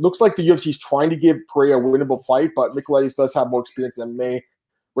 Marcel. It looks like the UFC is trying to give Pereira a winnable fight, but Michailidis does have more experience than MMA.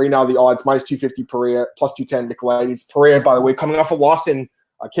 Right now, the odds minus 250 Pereira, plus 210 Michailidis. Pereira, by the way, coming off a loss in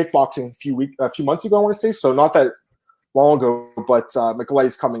kickboxing a few months ago, I want to say. So not that long ago, but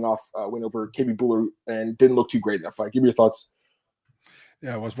Michailidis coming off a win over KB Buller and didn't look too great in that fight. Give me your thoughts.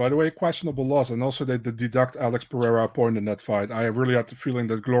 Yeah, it was, by the way, a questionable loss. And also they did deduct Alex Pereira a point in that fight. I really had the feeling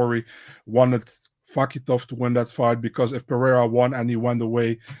that Glory wanted Fakitov to win that fight, because if Pereira won and he went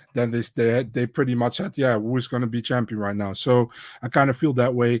away, then they pretty much said, yeah, who's going to be champion right now? So I kind of feel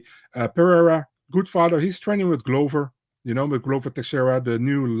that way. Pereira, good fighter. He's training with Glover, with Glover Teixeira, the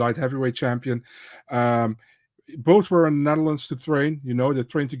new light heavyweight champion. Both were in the Netherlands to train. They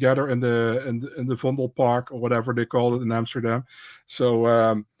trained together in the Vondel Park, or whatever they call it in Amsterdam.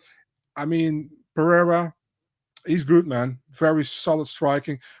 So, Pereira, he's good, man. Very solid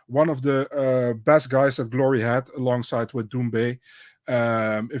striking. One of the best guys that Glory had, alongside with Doumbé.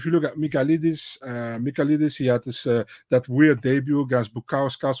 If you look at Michailidis, he had this that weird debut against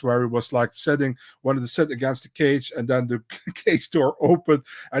Bukauskas, where he was like wanted to sit against the cage, and then the cage door opened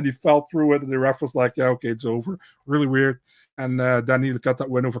and he fell through it, and the ref was like, yeah, okay, it's over. Really weird. And then he got that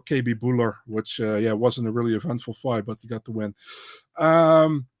win over KB Buller, which wasn't a really eventful fight, but he got the win.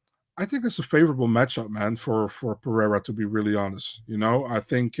 I think it's a favorable matchup, man, for Pereira, to be really honest. I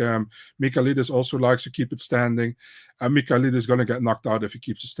think Michailidis also likes to keep it standing. And Michailidis is going to get knocked out if he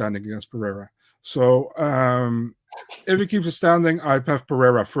keeps it standing against Pereira. So if he keeps it standing, I have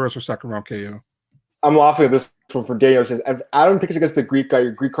Pereira first or second round KO. I'm laughing at this one for Daniel. Says, Adam picks against the Greek guy.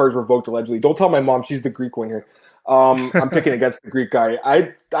 Your Greek card is revoked allegedly. Don't tell my mom, she's the Greek one here. I'm picking against the Greek guy.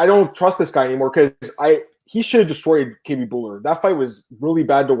 I don't trust this guy anymore, because he should have destroyed KB Buller. That fight was really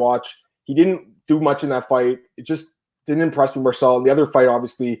bad to watch. He didn't do much in that fight. It just didn't impress me, Marcel. And the other fight,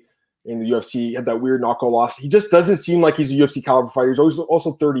 obviously, in the UFC, he had that weird knockout loss. He just doesn't seem like he's a UFC caliber fighter. He's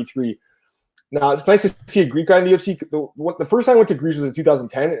also 33. Now, it's nice to see a Greek guy in the UFC. The first time I went to Greece was in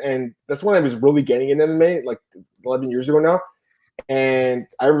 2010, and that's when I was really getting in MMA, like 11 years ago now. And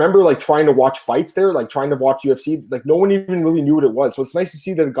I remember like trying to watch fights there, like trying to watch UFC. Like no one even really knew what it was. So it's nice to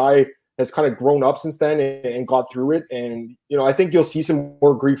see that a guy has kind of grown up since then and got through it. And, I think you'll see some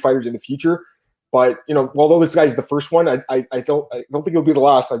more Greek fighters in the future. But, although this guy's the first one, I don't think he'll be the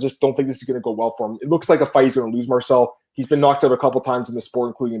last. I just don't think this is going to go well for him. It looks like a fight he's going to lose, Marcel. He's been knocked out a couple times in the sport,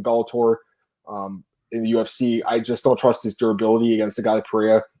 including in Bellator, in the UFC. I just don't trust his durability against a guy like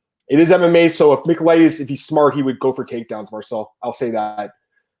Pereira. It is MMA, so if he's smart, he would go for takedowns, Marcel. I'll say that.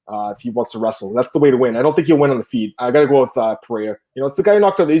 If he wants to wrestle, that's the way to win. I don't think he'll win on the feet. I got to go with Pereira. It's the guy who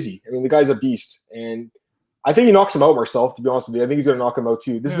knocked out Izzy. The guy's a beast, and I think he knocks him out, Marcel. To be honest with you, I think he's going to knock him out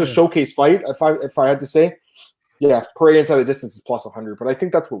too. This is a showcase fight. If I had to say, yeah, Pereira inside the distance is plus 100, but I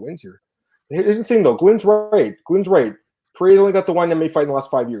think that's what wins here. Here's the thing, though. Glenn's right. Pereira's only got the one MMA fight in the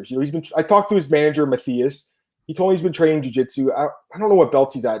last 5 years. I talked to his manager, Matthias. He told me he's been training jiu-jitsu. I don't know what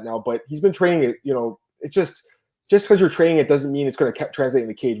belt he's at now, but he's been training it. It's just because you're training it doesn't mean it's going to translate in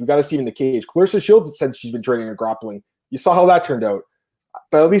the cage. We got to see him in the cage. Clarissa Shields said she's been training in grappling. You saw how that turned out.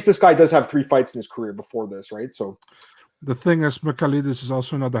 But at least this guy does have 3 fights in his career before this, right? So the thing is, Michailidis is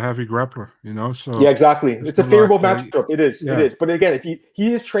also not a heavy grappler, So yeah, exactly. It's a favorable matchup. It is. Yeah. It is. But again, if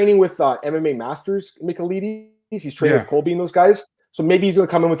he is training with MMA Masters, Michailidis, he's training with Colby and those guys. So maybe he's going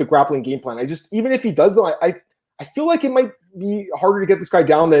to come in with a grappling game plan. Even if he does, though, I feel like it might be harder to get this guy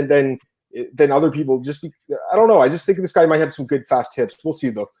down than other people. I don't know. I just think this guy might have some good fast hips. We'll see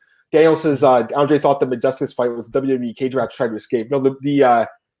though. Daniel says Andre thought the Majestic's fight was WWE cage match, tried to escape. No, the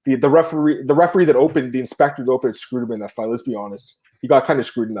referee that opened, the inspector that opened, screwed him in that fight. Let's be honest. He got kind of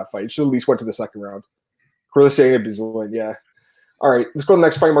screwed in that fight. It should at least went to the second round. Corliss saying it bizarre. Yeah. All right, let's go to the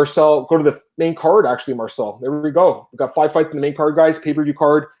next fight, Marcel. Go to the main card, actually, Marcel. There we go. We've got 5 fights in the main card, guys. Pay-per-view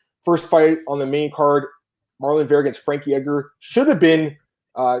card. First fight on the main card, Marlon Vera against Frankie Edgar. Should have been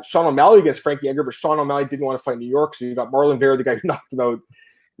Sean O'Malley against Frankie Edgar, but Sean O'Malley didn't want to fight in New York, so you got Marlon Vera, the guy who knocked him out.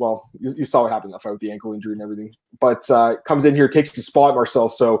 Well, you saw what happened in that fight with the ankle injury and everything. But comes in here, takes the spot, Marcel.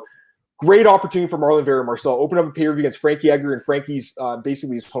 So great opportunity for Marlon Vera, Marcel. Open up a pay-per-view against Frankie Edgar, and Frankie's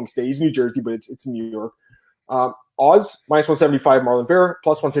basically his home state. He's New Jersey, but it's in New York. Odds, minus 175 Marlon Vera,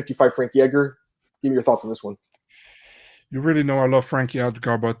 plus 155 Frankie Edgar. Give me your thoughts on this one. You really know I love Frankie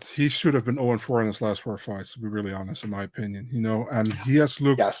Edgar, but he should have been 0-4 in his last 4 fights, to be really honest, in my opinion. And he has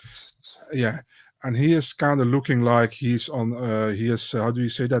looked, and he is kind of looking like he's on. He is, how do you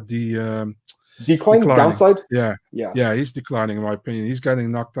say that? Declining, downside. Yeah, he's declining, in my opinion. He's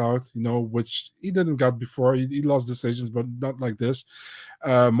getting knocked out, which he didn't get before. He lost decisions, but not like this.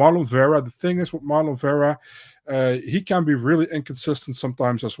 Marlon Vera. The thing is with Marlon Vera, he can be really inconsistent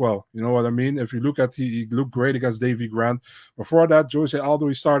sometimes as well. You know what I mean? If you look at, he looked great against Davey Grant. Before that, Jose Aldo,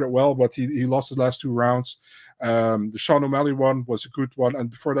 he started well, but he lost his last 2 rounds. The Sean O'Malley one was a good one,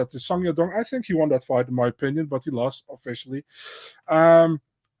 and before that, the Song Yadong, I think he won that fight in my opinion, but he lost officially.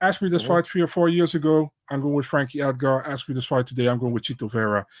 Ask me this fight 3 or 4 years ago, I'm going with Frankie Edgar. Ask me this fight today, I'm going with Chito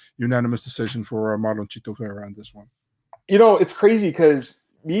Vera. Unanimous decision for Marlon Chito Vera in this one. You know, it's crazy because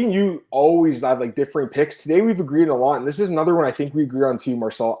me and you always have like different picks. Today we've agreed a lot, and this is another one I think we agree on too,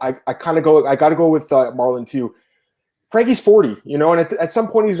 Marcel. I got to go with Marlon too. Frankie's 40, you know, and at some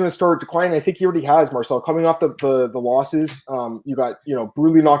point he's going to start declining. I think he already has, Marcel. Coming off the losses, you got, you know,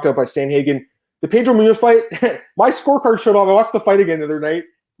 brutally knocked out by Sandhagen. The Pedro Munoz fight, my scorecard showed off. I watched the fight again the other night.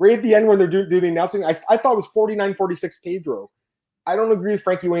 Right at the end when they're doing the announcing, I thought it was 49-46 Pedro. I don't agree with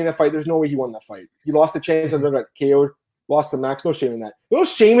Frankie winning that fight. There's no way he won that fight. He lost the chance and then got KO'd, lost the max. No shame in that. No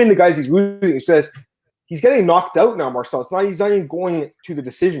shame in the guys he's losing. He says he's getting knocked out now, Marcel. He's not even going to the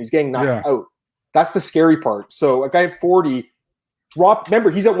decision. He's getting knocked out. That's the scary part. So a guy at 40 dropped. Remember,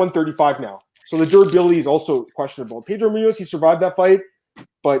 he's at 135 now. So the durability is also questionable. Pedro Munoz, he survived that fight,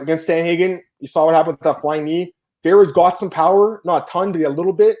 but against Sandhagen, you saw what happened with that flying knee. Vera's got some power, not a ton, but a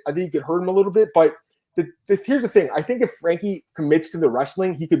little bit. I think he could hurt him a little bit. But here's the thing. I think if Frankie commits to the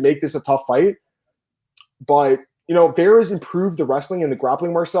wrestling, he could make this a tough fight. But, you know, Vera's improved the wrestling and the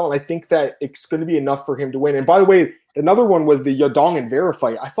grappling, Marcel, and I think that it's going to be enough for him to win. And by the way, another one was the Yadong and Vera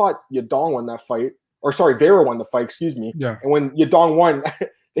fight. I thought Yadong won that fight. Or sorry, Vera won the fight, excuse me. Yeah. And when Yadong won,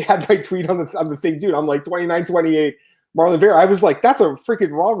 they had my tweet on the thing, dude. I'm like 29-28, Marlon Vera. I was like, that's a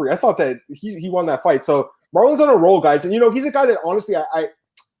freaking robbery. I thought that he won that fight. So Marlon's on a roll, guys. And, you know, he's a guy that honestly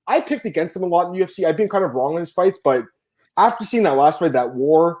I picked against him a lot in the UFC. I've been kind of wrong in his fights, but after seeing that last fight, that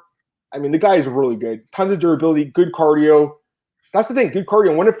war, I mean, the guy is really good. Tons of durability, good cardio. That's the thing, good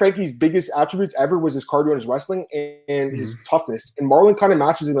cardio. One of Frankie's biggest attributes ever was his cardio and his wrestling and his toughness. And Marlon kind of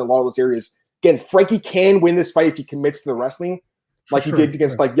matches him in a lot of those areas. Again, Frankie can win this fight if he commits to the wrestling, like he did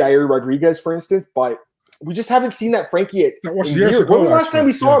against like Yair Rodriguez, for instance. But we just haven't seen that Frankie in years. When was the last time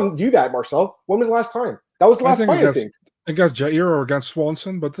we saw him do that, Marcel? When was the last time? That was the last fight, I think. Against Jair or against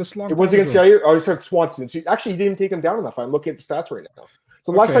Swanson, but this long. It was against Jair. Oh, it's like Swanson. So actually, he didn't even take him down in that fight. I'm looking at the stats right now.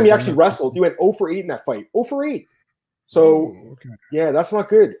 So the last time he actually wrestled, he went 0 for 8 in that fight. 0 for 8. So, yeah, that's not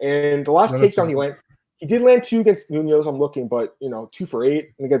good. And the last takedown he did land 2 against Munoz, I'm looking, but, you know, 2 for 8.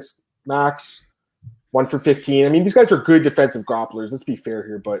 And against Max, 1 for 15. I mean, these guys are good defensive grapplers. Let's be fair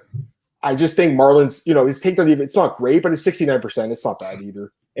here. But I just think Marlon's, you know, his takedown, it's not great, but it's 69%. It's not bad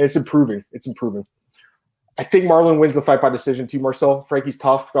either. And it's improving. It's improving. I think Marlon wins the fight by decision too, Marcel. Frankie's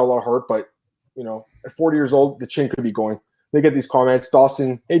tough, got a lot of heart, but, you know, at 40 years old, the chin could be going. They get these comments.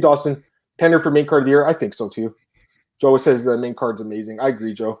 Dawson, hey, Dawson, tender for main card of the year? I think so too. Joe says the main card's amazing. I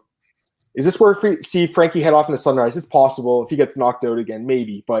agree, Joe. Is this where we see Frankie head off in the sunrise? It's possible if he gets knocked out again,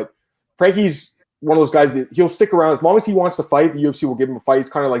 maybe. But Frankie's one of those guys that he'll stick around. As long as he wants to fight, the UFC will give him a fight. It's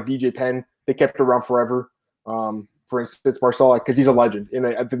kind of like BJ Penn. They kept him around forever. For instance, Marcel, because he's a legend, and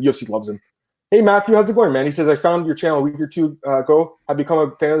the UFC loves him. Hey, Matthew, how's it going, man? He says, I found your channel a week or two ago. I've become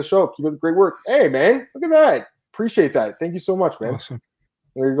a fan of the show. Keep up the great work. Hey, man, look at that. Appreciate that. Thank you so much, man. Awesome.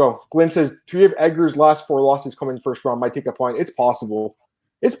 There you go. Glenn says, 3 of Edgar's last 4 losses come in the first round. Might take a point. It's possible.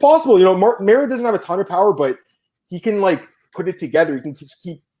 It's possible. You know, Mara doesn't have a ton of power, but he can, like, put it together. He can just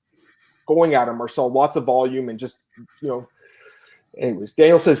keep going at him, Marcel. Lots of volume and just, you know. Anyways,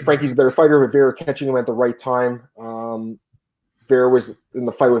 Daniel says Frankie's a better fighter, but Vera catching him at the right time. Vera was in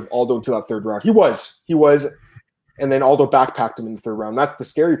the fight with Aldo until that 3rd round. He was. And then Aldo backpacked him in the 3rd round. That's the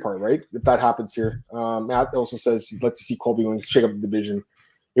scary part, right? If that happens here. Matt also says he'd like to see Colby going to shake up the division.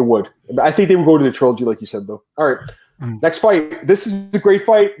 It would. I think they would go to the trilogy, like you said, though. All right. Next fight. This is a great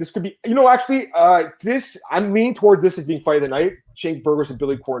fight. This could be, you know, actually, I'm leaning towards this as being fight of the night. Shane Burgos and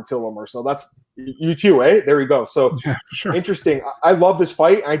Billy Quarantillo, Marcel. That's you too, eh? There we go. So yeah, sure. Interesting. I love this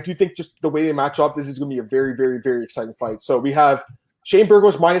fight. I do think just the way they match up, this is going to be a very, very, very exciting fight. So we have Shane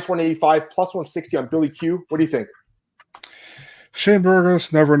Burgos minus 185, plus 160 on Billy Q. What do you think? Shane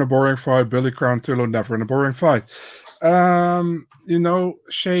Burgos, never in a boring fight. Billy Quarantillo, never in a boring fight. You know,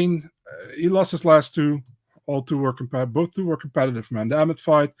 Shane, he lost his last 2. All 2 were competitive. Both 2 were competitive, man. The Emmett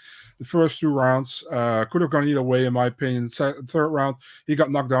fight, the first 2 rounds could have gone either way, in my opinion. The 3rd round, he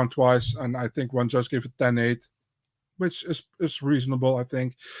got knocked down twice, and I think one judge gave it 10-8, which is reasonable, I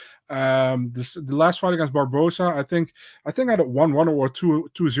think. The last fight against Barbosa, I think I had it 1-1 or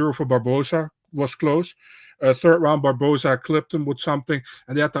 2-0 for Barbosa. Was close. 3rd round, Barbosa clipped him with something,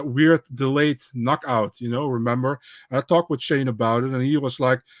 and they had that weird delayed knockout, you know, remember? And I talked with Shane about it, and he was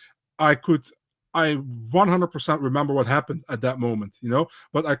like, I 100% remember what happened at that moment, you know,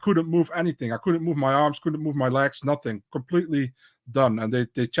 but I couldn't move anything. I couldn't move my arms, couldn't move my legs, nothing. Completely done. And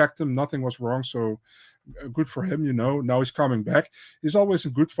they checked him, nothing was wrong. So good for him, you know. Now he's coming back. He's always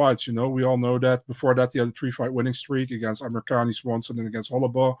in good fights, you know. We all know that. Before that, he had a 3-fight winning streak against Americani, Swanson, and against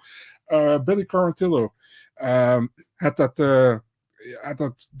Holloway. Billy Quarantillo had that I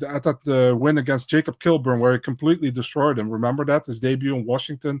thought the win against Jacob Kilburn, where he completely destroyed him. Remember that, his debut in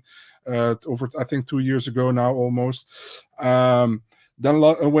Washington, over I think 2 years ago now almost. Then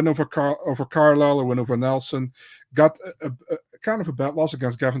a win over Carlisle, a win over Nelson. Got a kind of a bad loss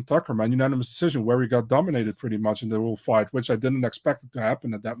against Gavin Tucker, man. Unanimous decision where he got dominated pretty much in the whole fight, which I didn't expect it to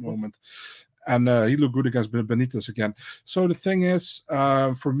happen at that moment. And he looked good against Benitez again. So the thing is,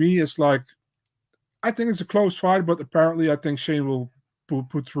 for me, it's like, I think it's a close fight, but apparently I think Shane will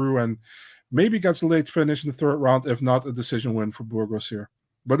put through and maybe gets a late finish in the third round, if not a decision win for Burgos here.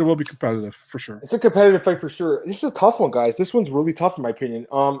 But it will be competitive for sure. It's a competitive fight for sure. This is a tough one, guys. This one's really tough in my opinion.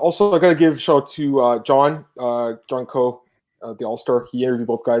 Also, I got to give a shout out to John Coe, the All-Star. He interviewed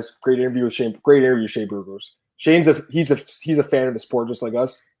both guys. Great interview with Shane. Great interview with Shane Burgos. He's a fan of the sport just like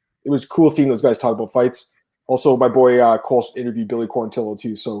us. It was cool seeing those guys talk about fights. Also, my boy Cole interviewed Billy Quarantillo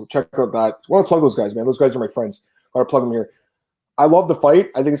too. So check out that. I want to plug those guys, man. Those guys are my friends. I want to plug them here. I love the fight.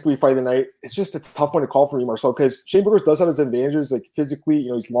 I think it's going to be fight of the night. It's just a tough one to call for me, Marcel, because Shane Burgos does have his advantages. Like physically,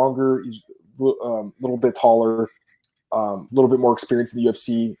 he's longer. He's a little bit taller, a little bit more experience in the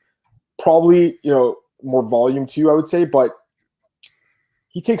UFC. Probably, more volume too, I would say. But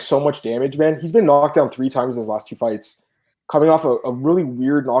he takes so much damage, man. He's been knocked down 3 times in his last 2 fights, coming off a really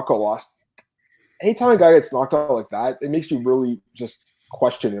weird knockout loss. Anytime a guy gets knocked out like that, it makes you really just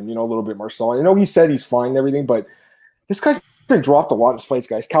question him, a little bit, Marcel. I know he said he's fine and everything, but this guy's been dropped a lot in his fights,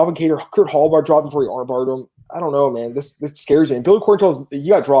 guys. Calvin Kattar, Kurt Hallbar dropped before he armbarred him. I don't know, man. This scares me. And Billy Quarantillo, he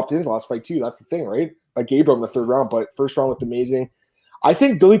got dropped in his last fight too. That's the thing, right? By Gabriel in the 3rd round, but first round looked amazing. I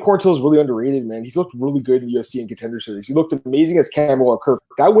think Billy Quarantillo is really underrated, man. He's looked really good in the UFC and Contender Series. He looked amazing as Campbell Kirk.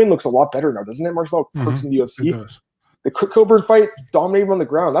 That win looks a lot better now, doesn't it, Marcel? Kirk's in the UFC. The Kilburn fight dominated him on the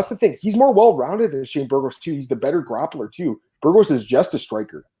ground. That's the thing. He's more well-rounded than Shane Burgos too. He's the better grappler too. Burgos is just a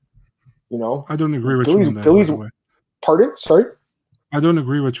striker. I don't agree with you on that. Billy's, pardon? Sorry? I don't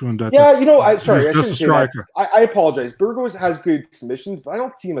agree with you on that. Yeah, I shouldn't just a striker. I apologize. Burgos has good submissions, but I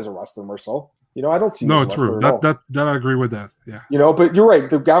don't see him as a wrestler, Marcel. I don't see him as a wrestler at all. That I agree with that. Yeah. But you're right.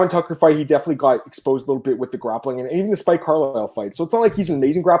 The Gavin Tucker fight, he definitely got exposed a little bit with the grappling, and even the Spike Carlisle fight. So it's not like he's an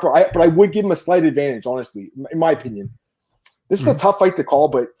amazing grappler, but I would give him a slight advantage, honestly, in my opinion. This is a tough fight to call,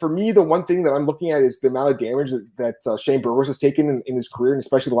 but for me, the one thing that I'm looking at is the amount of damage that Shane Burgos has taken in his career, and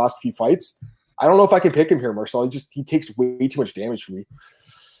especially the last few fights. I don't know if I can pick him here, Marcel. He takes way too much damage for me.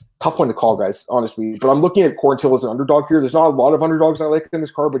 Tough one to call, guys, honestly. But I'm looking at Quarantillo as an underdog here. There's not a lot of underdogs I like in this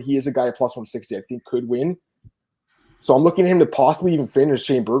card, but he is a guy at plus 160 I think could win. So I'm looking at him to possibly even finish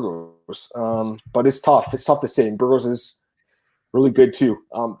Shane Burgos. But it's tough. It's tough to say. And Burgos is really good too.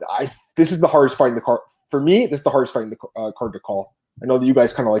 This is the hardest fight in the card. For me, this is the hardest fight in the card to call. I know that you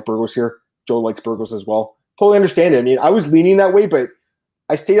guys kind of like Burgos here. Joe likes Burgos as well. Totally understand it. I mean, I was leaning that way, but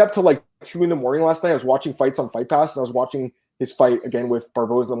I stayed up till like 2 a.m. last night. I was watching fights on Fight Pass, and I was watching his fight again with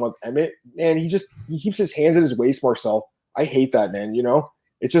Barboza and with Emmett. Man, he keeps his hands in his waist, Marcel. I hate that, man.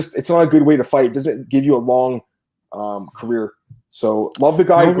 It's not a good way to fight. It doesn't give you a long career. So love the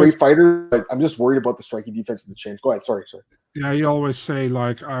guy, great fighter, but I'm just worried about the striking defense of the chin. Go ahead. Sorry. Yeah, you always say,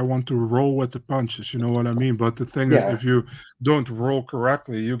 like, I want to roll with the punches, you know what I mean? But the thing is, if you don't roll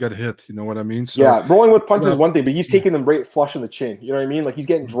correctly, you get hit, you know what I mean? So, yeah, rolling with punches is one thing, but he's taking them right flush in the chin, you know what I mean? Like, he's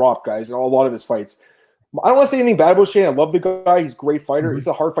getting dropped, guys, in a lot of his fights. I don't want to say anything bad about Shane. I love the guy. He's a great fighter. It's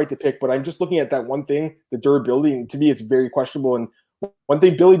a hard fight to pick, but I'm just looking at that one thing, the durability, and to me, it's very questionable. And one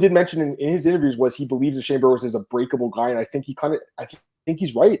thing Billy did mention in his interviews was he believes that Shane Burgos is a breakable guy, and I think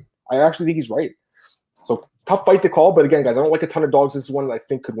he's right. I actually think he's right. So tough fight to call, but again, guys, I don't like a ton of dogs. This is one that I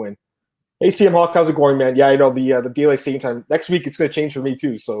think could win. Hey, CM Hawk, how's it going, man? Yeah, I know the daylight saving time. Next week, it's going to change for me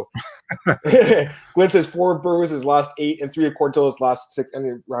too. So Glenn says 4 of Burgos' his last 8 and 3 of Quarantillo's last 6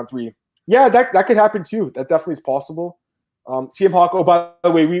 and round 3. Yeah, that could happen too. That definitely is possible. CM Hawk, oh, by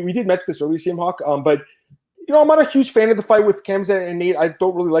the way, we did mention this earlier, CM Hawk, but I'm not a huge fan of the fight with Khamzat and Nate. I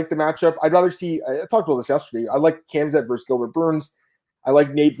don't really like the matchup. I'd rather see, I talked about this yesterday. I like Khamzat versus Gilbert Burns. I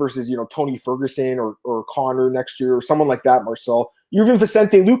like Nate versus, Tony Ferguson or Connor next year or someone like that, Marcel. Even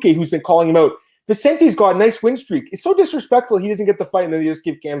Vicente Luque, who's been calling him out. Vicente's got a nice win streak. It's so disrespectful he doesn't get the fight and then they just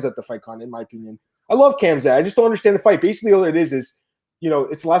give Khamzat the fight, in my opinion. I love Khamzat. I just don't understand the fight. Basically, all it is, it's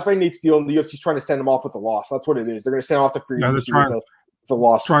the last fight Nate's deal and the UFC's trying to send him off with a loss. That's what it is. They're going to send him off to free agency with a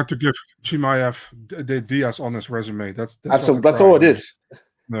loss. Trying to give Chimaev Diaz on his resume. That's absolutely. That's all it is.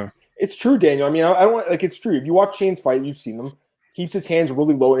 No. It's true, Daniel. I mean, I don't like. It's true. If you watch Shane's fight, you've seen him. Keeps his hands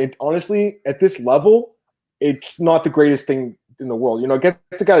really low. And honestly, at this level, it's not the greatest thing in the world. Against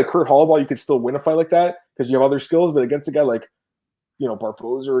a guy like Kurt Hallbar, you could still win a fight like that because you have other skills. But against a guy like,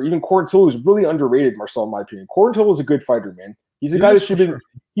 Barboza or even Quarantillo, who's really underrated, Marcel, in my opinion. Quarantillo is a good fighter, man. He's a guy that should have been. Sure.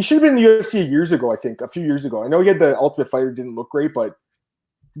 He should have been in the UFC years ago. I think a few years ago. I know he had the Ultimate Fighter, didn't look great, but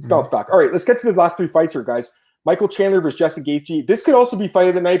he's bounced back. All right, let's get to the last 3 fights here, guys. Michael Chandler versus Justin Gaethje. This could also be fight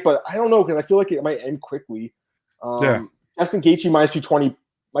of the night, but I don't know because I feel like it might end quickly. Justin Gaethje -220,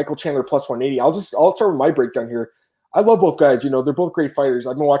 Michael Chandler +180. I'll start with my breakdown here. I love both guys. They're both great fighters.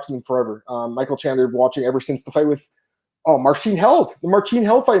 I've been watching them forever. Michael Chandler, watching ever since the fight with Marcin Held, the Marcin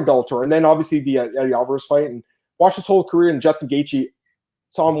Held fight in Bellator, and then obviously the Eddie Alvarez fight, and watched his whole career. And Justin Gaethje,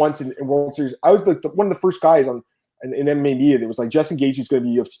 saw him once in World Series. I was one of the first guys in MMA media that was like, Justin Gaethje's going to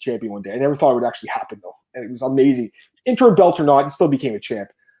be UFC champion one day. I never thought it would actually happen though, and it was amazing. Interim belt or not, he still became a champ.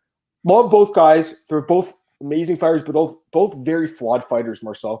 Love both guys. They're both amazing fighters, but both very flawed fighters.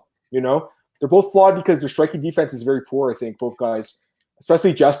 Marcel, they're both flawed because their striking defense is very poor. I think both guys,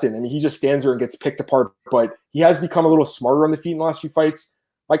 especially Justin. I mean, he just stands there and gets picked apart, but he has become a little smarter on the feet in the last few fights.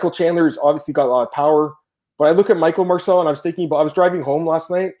 Michael Chandler has obviously got a lot of power, but I look at Michael, Marcel, and I was driving home last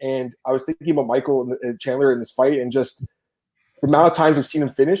night, and I was thinking about Michael and Chandler in this fight, and just the amount of times I've seen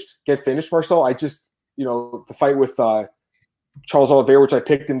him get finished, Marcel. I just, the fight with Charles Oliveira, which I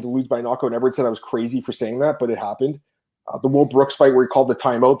picked him to lose by knockout, and everyone said I was crazy for saying that, but it happened. The Will Brooks fight where he called the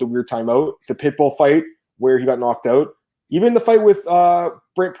timeout, the weird timeout, the Pitbull fight where he got knocked out, even the fight with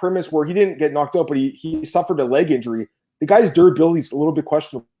Brent Primus where he didn't get knocked out, but he suffered a leg injury. The guy's durability is a little bit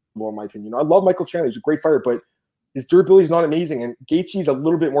questionable in my opinion. I love Michael Chandler; he's a great fighter, but his durability is not amazing. And Gaethje's a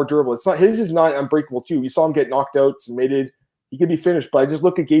little bit more durable. His is not unbreakable too. We saw him get knocked out, submitted. He could be finished, but I just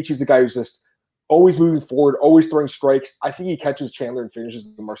look at Gaethje as a guy who's just always moving forward, always throwing strikes. I think he catches Chandler and finishes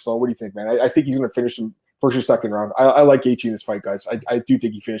him. Marcel, what do you think, man? I think he's going to finish him first or second round. I like Gaethje in this fight, guys. I do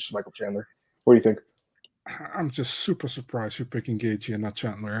think he finishes Michael Chandler. What do you think? I'm just super surprised you're picking Gaethje and not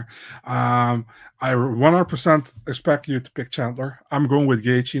Chandler. I 100% expect you to pick Chandler. I'm going with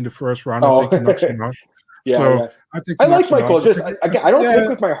Gaethje in the first round. I think he knocks him out. I like Michael. I don't pick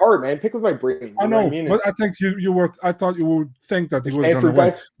with my heart, man. Pick with my brain. I know, but I think I thought you would think that he was going to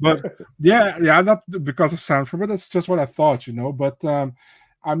win. But not because of Sanford, but that's just what I thought, But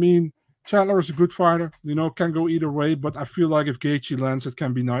I mean, Chandler is a good fighter, can go either way. But I feel like if Gaethje lands, it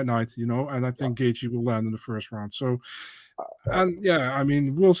can be night, and I think Gaethje will land in the first round. So, I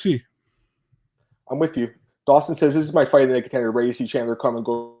mean, we'll see. I'm with you. Dawson says, this is my fight in the contender. Ready to see Chandler come and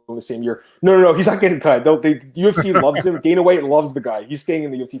go in the same year. No, he's not getting cut. The UFC loves him. Dana White loves the guy. He's staying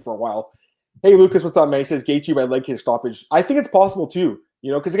in the UFC for a while. Hey, Lucas, what's up, man? He says, Gaethje by leg kick stoppage. I think it's possible, too.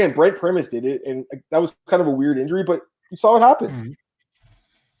 Because, again, Brent Primus did it, and that was kind of a weird injury, but you saw what happened. Mm-hmm.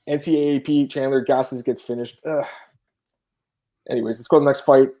 NCAAP, Chandler, Gasses gets finished. Anyways, let's go to the next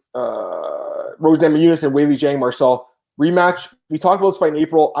fight. Rose Namajunas and Weili Zhang, Marcel. Rematch. We talked about this fight in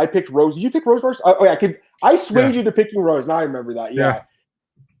April. I picked Rose. Did you pick Rose, Marcel? I swayed you to picking Rose. Now I remember that. Yeah.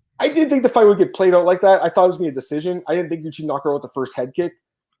 I didn't think the fight would get played out like that. I thought it was going to be a decision. I didn't think she'd knock her out with the first head kick.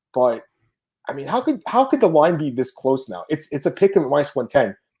 But, I mean, how could the line be this close now? It's a pick at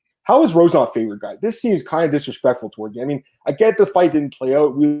 -110. How is Rose not favored, guy? This seems kind of disrespectful toward me. I mean, I get the fight didn't play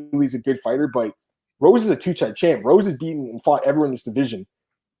out. Weili's a good fighter, but Rose is a two-time champ. Rose has beaten and fought everyone in this division.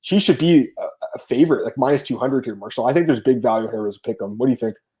 She should be a favorite, like -200 here, Marcel. I think there's big value here as a pick 'em. What do you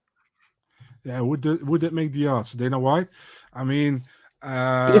think? Yeah, would that make the odds? Dana White? I mean,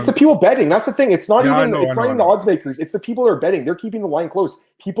 it's the people betting. That's the thing. It's not even the odds makers. It's the people that are betting. They're keeping the line close.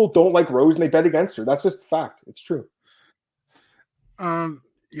 People don't like Rose and they bet against her. That's just a fact. It's true.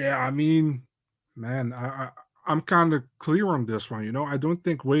 Yeah, I mean, man, I'm kind of clear on this one. I don't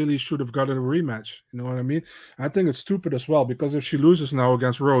think Weili should have gotten a rematch. You know what I mean? I think it's stupid as well because if she loses now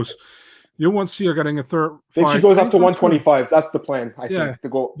against Rose, you won't see her getting a third fight. Then she goes up to 125. That's the plan, I think, to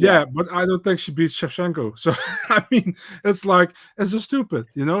go. Yeah, but I don't think she beats Shevchenko. So, I mean, it's just stupid.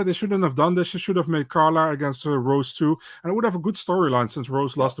 They shouldn't have done this. She should have made Carla against Rose too. And it would have a good storyline since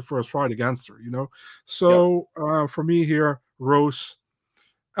Rose lost the first fight against her, So, for me here, Rose,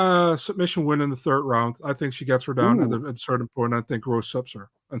 submission win in the third round. I think she gets her down at a certain point. I think Rose subs her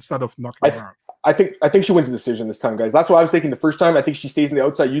instead of knocking her out. I think she wins the decision this time, guys. That's what I was thinking the first time. I think she stays on the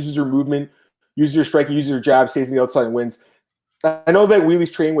outside, uses her movement, uses her striking, uses her jab, stays on the outside and wins. I know that Weili's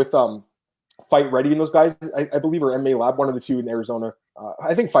trained with Fight Ready and those guys. I believe, or MMAOB, one of the two in Arizona.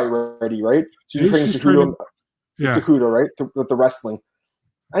 I think Fight Ready, right? She's training Cejudo, right? With the wrestling.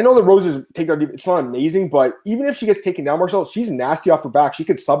 I know the Rose's takedown, it's not amazing, but even if she gets taken down, Marcel, she's nasty off her back. She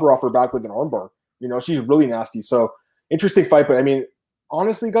could sub her off her back with an armbar. She's really nasty. So, interesting fight. But, I mean,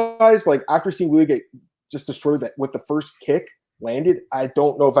 honestly, guys, after seeing Weili get just destroyed with the first kick landed, I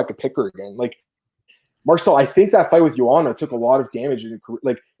don't know if I could pick her again. Marcel, I think that fight with Joanna took a lot of damage.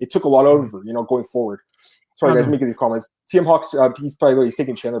 It took a lot out of her, going forward. Sorry, guys, making these comments. TM Hawks, he's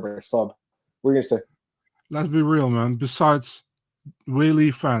taking Chandler by a sub. What are you going to say? Let's be real, man. Besides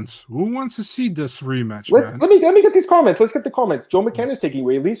Whaley fans, who wants to see this rematch, Let man? me get these comments. Let's get the comments. Joe McKenna's taking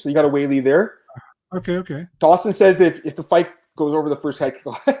Whaley, so you got a Whaley there. Okay. Dawson says that if the fight goes over the first head kick,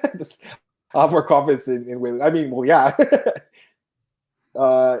 I'll have more confidence in Whaley. I mean, well, yeah.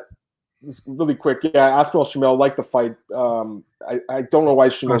 Just really quick, yeah. Aspinall Shamel like the fight. I don't know why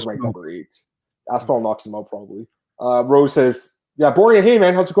Shamel's ranked number 8. Aspinall knocks him out probably. Rose says, yeah, boring. Hey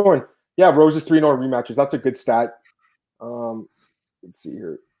man, how's it going? Yeah, Rose is 3-0 rematches. That's a good stat. Let's see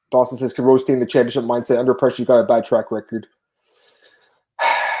here. Dawson says, can Rose stay in the championship mindset? Under pressure, you got a bad track record.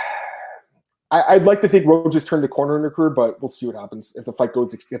 I'd like to think Rose just turned the corner in her career, but we'll see what happens if the fight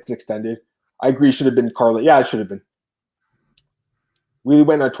gets extended. I agree, it should have been Carla. Yeah, it should have been. We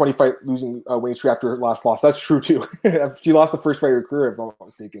went on a 20-fight losing winning streak after her last loss. That's true too. She lost the first fight of her career, if I'm not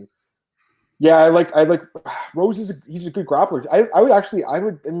mistaken. Yeah, I like Rose he's a good grappler.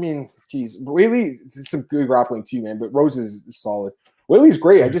 Whaley did some good grappling too, man. But Rose is solid. Whaley's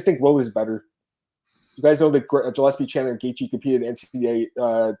great. I just think Will is better. You guys know that Gillespie, Chandler, and Gaethje competed in NCAA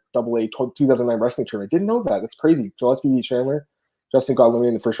AA 2009 wrestling tournament. Didn't know that. That's crazy. Gillespie beat Chandler. Justin got eliminated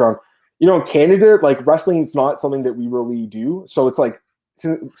in the first round. You know, in Canada, like wrestling is not something that we really do. So it's like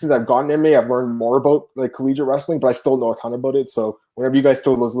since I've gotten MMA, I've learned more about like collegiate wrestling, but I still know a ton about it. So whenever you guys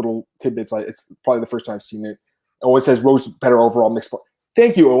throw those little tidbits, it's probably the first time I've seen it. Owen says Rose better overall mixed sport.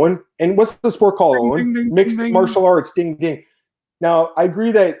 Thank you, Owen. And what's the sport called, Owen? Ding, mixed ding. martial arts. Ding ding. Now I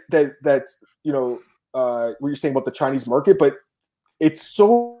agree that you know what you're saying about the Chinese market, but it's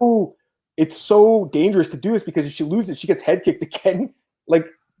so dangerous to do this because if she loses, she gets head kicked again. Like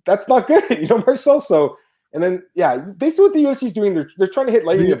that's not good, you know, Marcel. So. And then, yeah, basically what the UFC is doing, they're trying to hit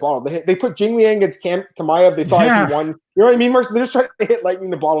lightning in the bottle. They put Jing Liang against Kamaev. They thought he won. You know what I mean, Marcel? They're just trying to hit lightning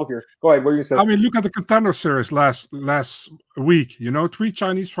in the bottle here. Go ahead. What are you saying? I mean, look at the Contender Series last week. You know, 3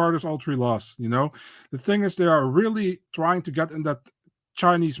 Chinese fighters, all 3 lost. You know, the thing is, they are really trying to get in that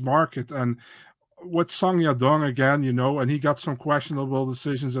Chinese market. And with Song Yadong again, you know, and he got some questionable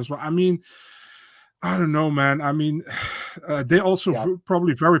decisions as well. I mean, I don't know, man. I mean, they also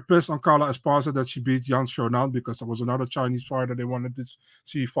probably very pissed on Carla Esparza that she beat Yan Xiaonan because there was another Chinese fighter they wanted to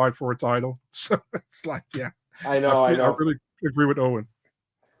see fight for a title. So it's like, yeah. I know. I really agree with Owen.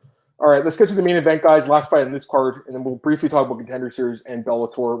 All right, let's get to the main event, guys. Last fight in this card, and then we'll briefly talk about Contender Series and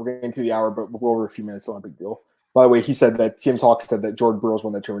Bellator. We're getting to the hour, but we'll go over a few minutes. Not a big deal. By the way, he said that TM Talk said that Jordan Burroughs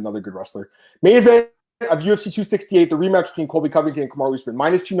won that tournament. Another good wrestler. Main event of UFC 268, the rematch between Colby Covington and Kamaru Usman.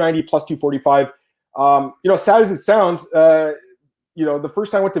 Minus 290, plus 245. You know, sad as it sounds, you know, the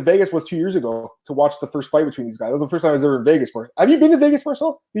first time I went to Vegas was 2 years ago to watch the first fight between these guys. That was the first time I was ever in Vegas. Have you been to Vegas,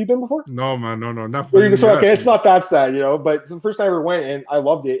 Marcel? Have you been before? No, man, no, not. So, okay, it's not that sad, you know, but it's the first time I ever went, and I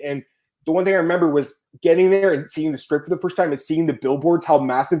loved it. And the one thing I remember was getting there and seeing the strip for the first time and seeing the billboards, how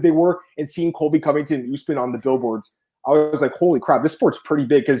massive they were, and seeing Colby Covington and Usman on the billboards. I was like, holy crap, this sport's pretty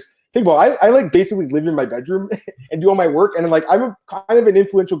big. Because think about it, I like basically live in my bedroom and do all my work. And I'm like, I'm kind of an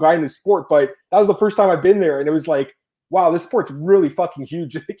influential guy in this sport, but that was the first time I've been there. And it was like, wow, this sport's really fucking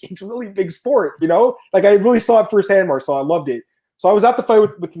huge. It's a really big sport, you know? Like I really saw it firsthand, Marcel. I loved it. So I was at the fight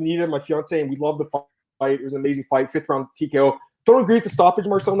with Anita, my fiance, and we loved the fight. It was an amazing fight, 5th round TKO. Don't agree with the stoppage,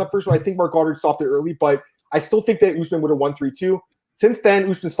 Marcel, in that first one. I think Mark Goddard stopped it early, but I still think that Usman would have won 3-2. Since then,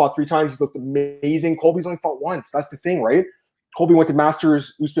 Usman's fought 3 times. He's looked amazing. Colby's only fought once. That's the thing, right? Colby went to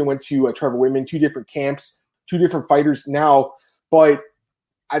Masters. Usman went to Trevor Whitman. 2 different camps, 2 different fighters now. But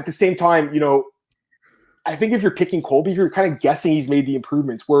at the same time, you know, I think if you're picking Colby, you're kind of guessing he's made the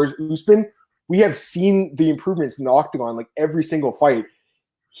improvements. Whereas Usman, we have seen the improvements in the octagon, like every single fight.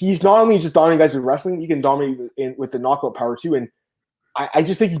 He's not only just dominating guys with wrestling, he can dominate with the knockout power too. And I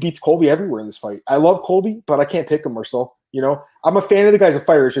just think he beats Colby everywhere in this fight. I love Colby, but I can't pick him, Marcel. You know, I'm a fan of the guy as a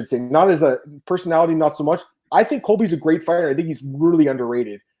fighter, I should say. Not as a personality, not so much. I think Colby's a great fighter. I think he's really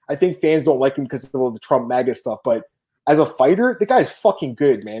underrated. I think fans don't like him because of all the Trump MAGA stuff. But as a fighter, the guy's fucking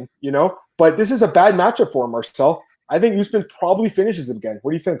good, man. You know? But this is a bad matchup for him, Marcel. I think Usman probably finishes him again.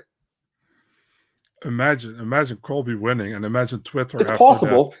 What do you think? Imagine Colby winning, and imagine Twitter. It's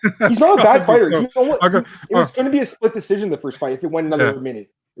possible. He's not a bad fighter. You know what? Okay. It was going to be a split decision the first fight if it went another minute.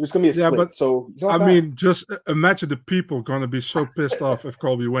 It was going to be a split. But, so I mean, just imagine the people going to be so pissed off if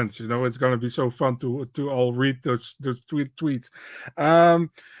Colby wins. You know, it's going to be so fun to all read those tweets.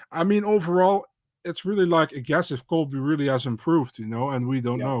 I mean, overall, it's really like a guess if Colby really has improved. You know, and we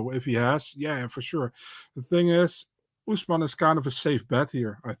don't know if he has. Yeah, for sure. The thing is, Usman is kind of a safe bet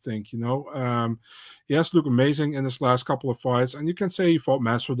here, I think. You know, he has looked amazing in his last couple of fights, and you can say he fought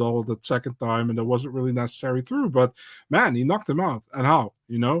Masvidal the second time, and that wasn't really necessary through. But man, he knocked him out, and how?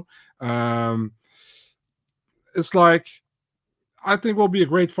 You know, it's like I think will be a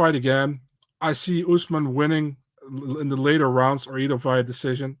great fight again. I see Usman winning in the later rounds or either via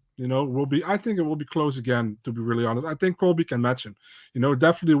decision. I think it will be close again, to be really honest. I think Colby can match him.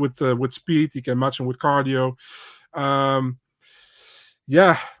 Definitely with speed, he can match him with cardio.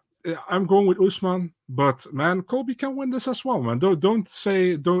 Yeah, I'm going with Usman, but man, Colby can win this as well, man.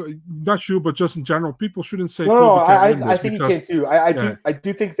 Not you, but just in general, people shouldn't say Colby can win this. I think he can too. I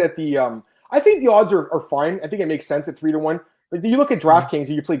do think that I think the odds are fine. I think it makes sense at 3-1. But you look at DraftKings,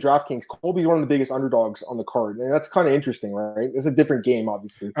 you play DraftKings, Colby's one of the biggest underdogs on the card. And that's kind of interesting, right? It's a different game,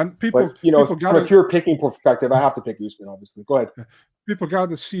 obviously. And people from a pure picking perspective, I have to pick Usman, obviously. Go ahead. People got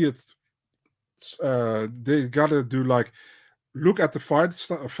to see it. They got to do look at the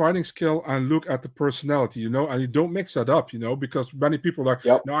fighting skill and look at the personality, and you don't mix that up, because many people are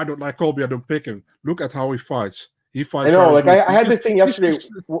like, no, I don't like Colby, I don't pick him. Look at how he fights. He fights. I know, I had this thing yesterday.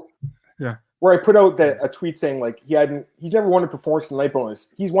 Where I put out a tweet saying he's never won a performance in light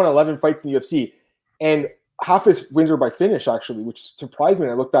bonus. He's won 11 fights in the UFC, and half his wins are by finish, actually, which surprised me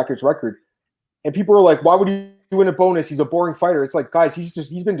when I looked back at his record. And people were like, why would he win a bonus? He's a boring fighter. It's like, guys,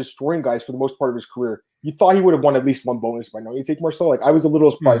 he's been destroying guys for the most part of his career. You thought he would have won at least one bonus by now. You think, Marcel? I was a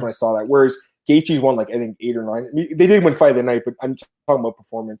little surprised when I saw that. Whereas Gaethje's won I think 8 or 9. I mean, they did win fight of the night, but I'm talking about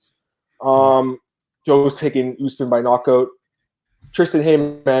performance. Joe's taking Usman by knockout. Tristan, hey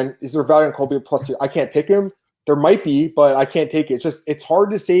man, is there value on Colby at +2? I can't pick him. There might be, but I can't take it. It's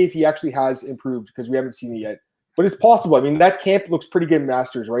hard to say if he actually has improved because we haven't seen it yet. But it's possible. I mean, that camp looks pretty good in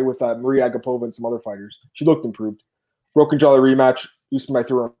Masters, right? With Maria Agapova and some other fighters. She looked improved. Broken jaw rematch. Usman by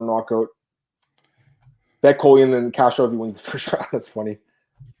 3-round knockout. Bet Colby and then cash out if he wins the first round. That's funny.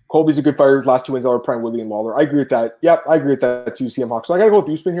 Colby's a good fighter. His last 2 wins are Prime Woodley and Lawler. I agree with that. Yep, I agree with that too, CM Hawk. So I got to go with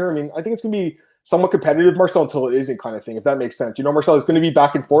Usman here. I mean, I think it's going to be somewhat competitive, Marcel, until it isn't, kind of thing, if that makes sense. Marcel is going to be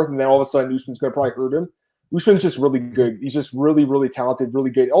back and forth, and then all of a sudden Usman's going to probably hurt him. Usman's just really good. He's just really, really talented, really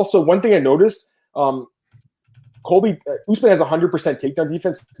good. Also, one thing I noticed, Usman has 100% takedown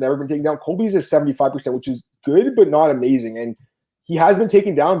defense. It's never been taken down. Colby's is 75%, which is good, but not amazing. And he has been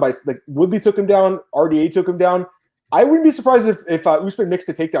taken down by, Woodley took him down, RDA took him down. I wouldn't be surprised if Usman mixed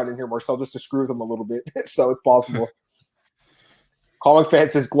a takedown in here, Marcel, just to screw with him a little bit. So it's possible. Colin Fan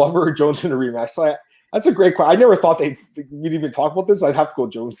says Glover or Jones in a rematch. So that's a great question. I never thought we'd even talk about this. I'd have to go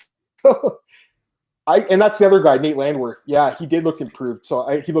Jones. And that's the other guy, Nate Landwehr. Yeah, he did look improved. So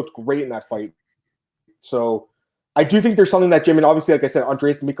he looked great in that fight. So I do think there's something in that gym. And obviously, like I said,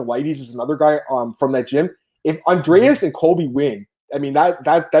 Andreas Michaelides is another guy from that gym. If Andreas and Colby win, I mean,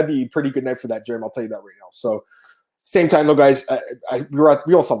 that'd be a pretty good night for that gym. I'll tell you that right now. So same time, though, guys,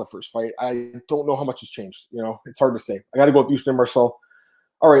 we all saw the first fight. I don't know how much has changed. It's hard to say. I got to go with Usman, Marcel.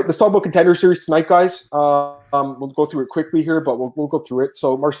 All right, let's talk about Contender Series tonight, guys. We'll go through it quickly here, but we'll go through it.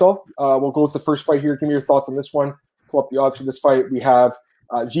 So, Marcel, we'll go with the first fight here. Give me your thoughts on this one. Pull up the odds for this fight. We have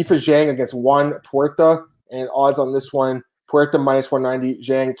Jifa Zhang against Juan Puerta, and odds on this one, Puerta -190,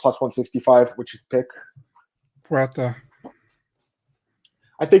 Zhang +165. Which you pick? Puerta.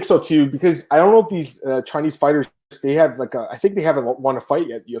 I think so, too, because I don't know if these Chinese fighters, they have I think they haven't won a fight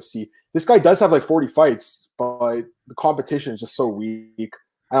yet at UFC. This guy does have 40 fights, but the competition is just so weak.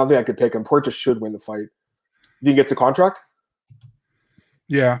 I don't think I could pick him. Puerta should win the fight. Do you think he gets a contract?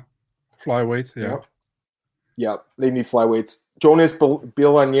 Yeah. Flyweight, yeah. Yeah, they need flyweights. Jonas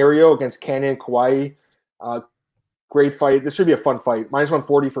Bilanario against Canon Kauai. Great fight. This should be a fun fight.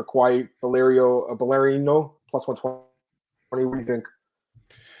 -140 for Kauai. Ballerino +120. What do you think?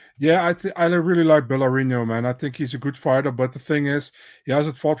 Yeah, I really like Bellarino, man. I think he's a good fighter, but the thing is, he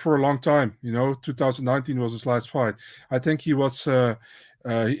hasn't fought for a long time. 2019 was his last fight. I think he was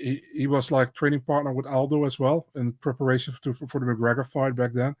he was training partner with Aldo as well in preparation for the McGregor fight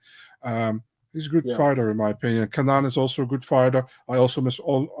back then. He's a good fighter in my opinion. Kanan is also a good fighter. I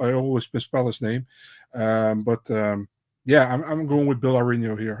always misspell his name, but I'm going with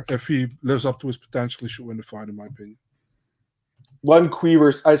Bellarino here. If he lives up to his potential, he should win the fight in my opinion. Lun Kui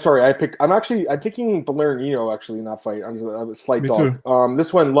versus I'm picking Ballerino actually in that fight. I'm a slight dog.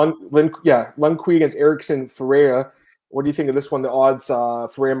 This one, Lun Kui against Erickson Ferreira. What do you think of this one? The odds,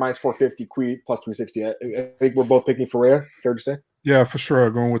 Ferreira -450, Kui +360. I think we're both picking Ferreira. Fair to say? Yeah, for sure.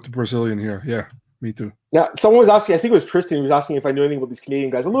 Going with the Brazilian here. Yeah, me too. Now, someone was asking. I think it was Tristan. He was asking if I knew anything about these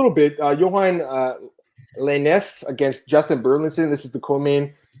Canadian guys. A little bit. Johan Lainez against Justin Burlinson. This is the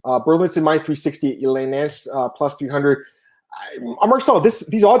co-main. Burlinson -360, Lainez +300. Marcel,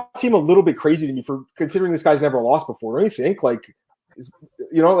 these odds seem a little bit crazy to me for considering this guy's never lost before. Don't you think? It's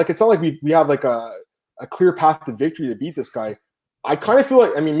not like we have a clear path to victory to beat this guy. I kind of feel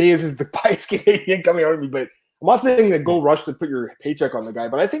like, maybe this is the biased Canadian coming out of me, but I'm not saying that go rush to put your paycheck on the guy,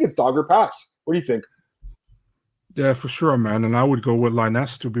 but I think it's dog or pass. What do you think? Yeah, for sure, man. And I would go with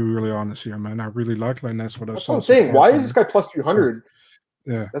Linus, to be really honest here, man. I really like Linus. What I That's saw what I'm so saying. far Why is from this him. guy plus So 300?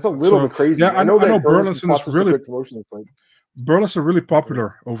 yeah. That's a little So bit crazy. yeah, I know I know that Burleson Burleson is fought such a really good promotion, but really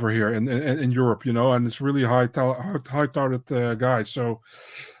popular over here in Europe, you know, and it's really high touted guy. So,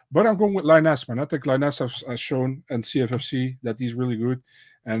 but I'm going with Linus, man. I think Linus has shown in CFFC that he's really good,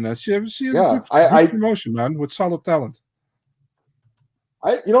 and CFFC is a yeah, good promotion, man, with solid talent.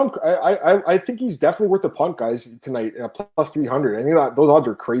 I think he's definitely worth a punt, guys, tonight. Plus 300. I think those odds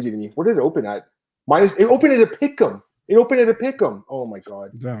are crazy to me. What did it open at? It opened at a pick'em. It opened at a pick'em. Oh my god,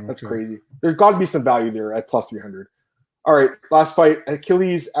 that's crazy. There's got to be some value there at plus 300. All right, last fight: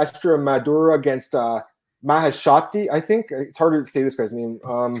 Achilles Estremadura against Maheshati. I think it's harder to say this guy's name.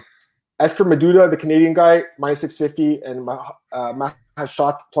 Estremadura, the Canadian guy, minus 650, and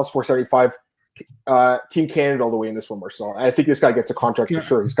Maheshati plus 475. Team Canada all the way in this one, Marcel. I think this guy gets a contract for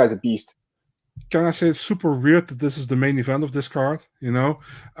sure. This guy's a beast. Can I say it's super weird that this is the main event of this card? You know,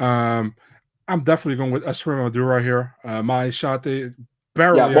 I'm definitely going with Estremadura here. Maheshati,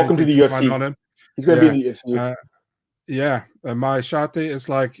 barely. Welcome to the UFC. On him. He's going to be in the UFC. Maheshati is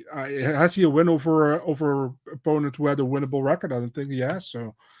like, has he a win over opponent who had a winnable record? I don't think he has.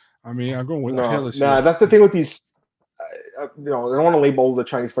 So, I mean, I'm going with Achilles. That's the thing with these. I don't want to label the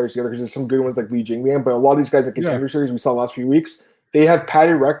Chinese fighters together because there's some good ones like Li Jingliang, but a lot of these guys in Contender Series we saw the last few weeks, they have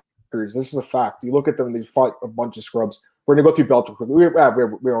padded records. This is a fact. You look at them, they fought a bunch of scrubs. We're going to go through Bellator quickly.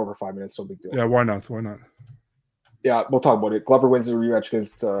 We're over 5 minutes, so big deal. Yeah, why not? Yeah, we'll talk about it. Glover wins the rematch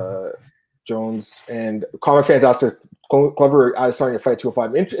against Jones, and comic fans asked Glover starting to fight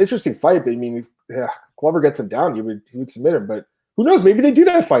 205. Interesting fight, but I mean, Glover gets him down, he would submit him, but who knows? Maybe they do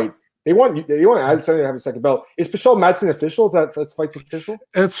that fight. They want Adesanya to have a second belt. Is Michelle Madsen official? That's fight's official?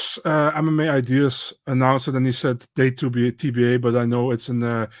 It's MMA Ideas announced it, and he said date to be TBA, but I know it's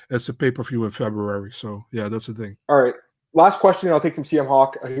a pay-per-view in February. So yeah, that's the thing. All right. Last question I'll take from CM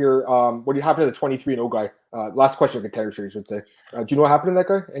Hawk here. What do you happen to the 23-0 guy? Last question of Contender Series, I should say. Do you know what happened to that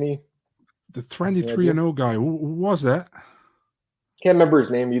guy? The 23-0 guy. Who was that? Can't remember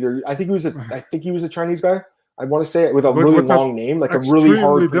his name either. I think he was a Chinese guy. I want to say it with a really long name, like a really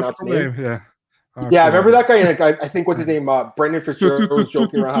hard pronounced name. Yeah. I remember that guy. And I think what's his name? Brendan Fitzgerald was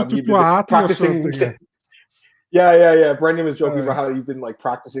joking around how he'd been practicing. Yeah. Brendan was joking about how he'd been like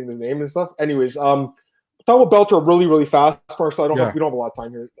practicing the name and stuff. Anyways, talk about Bellator really, really fast, Marcel. We don't have a lot of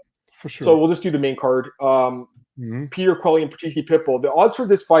time here. For sure. So we'll just do the main card. Peter Quelly and Patricky Pitbull. The odds for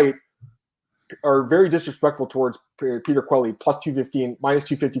this fight are very disrespectful towards Peter Quelly, plus 215, minus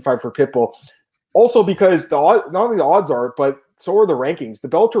 255 for Pitbull. Also, because not only the odds are, but so are the rankings. The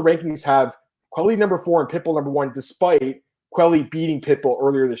Bellator rankings have Quelly number 4 and Pitbull number 1, despite Quelly beating Pitbull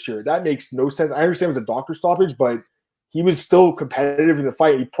earlier this year. That makes no sense. I understand it was a doctor stoppage, but he was still competitive in the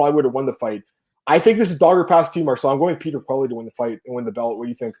fight. He probably would have won the fight. I think this is dogger pass too, Marcel. I'm going with Peter Quelly to win the fight and win the belt. What do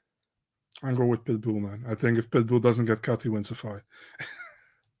you think? I'm going with Pitbull, man. I think if Pitbull doesn't get cut, he wins the fight.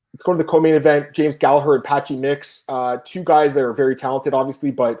 Let's go to the co-main event. James Gallagher and Patchy Mix. Two guys that are very talented,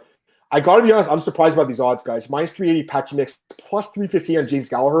 obviously, but I got to be honest, I'm surprised about these odds, guys. Minus 380 Patchy Mix, plus 350 on James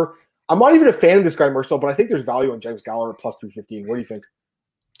Gallagher. I'm not even a fan of this guy, Marcel, but I think there's value on James Gallagher plus 315. What do you think?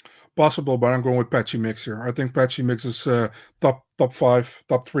 Possible, but I'm going with Patchy Mix here. I think Patchy Mix is top 5,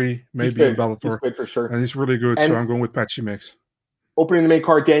 top 3, maybe in Bellator. He's good for sure. And he's really good, so I'm going with Patchy Mix. Opening the main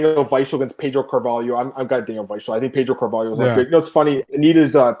card, Daniel Weichel against Pedro Carvalho. I've got Daniel Weichel. I think Pedro Carvalho is good. You know, it's funny.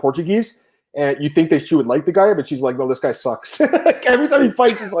 Anita's Portuguese. And you think that she would like the guy, but she's like, no, this guy sucks. Like, every time he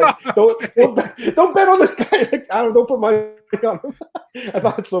fights, she's like, don't bet on this guy. Like, don't put money on him. I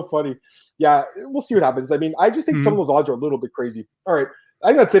thought it's so funny. Yeah, we'll see what happens. I mean, I just think some of those odds are a little bit crazy. All right. I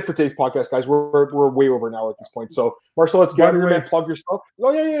think that's it for today's podcast, guys. We're way over an hour at this point. So, Marcel, let's get your man, plug your stuff.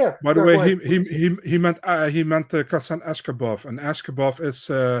 Oh, yeah. By the way, he meant Kassan Ashkabov, and Ashkabov is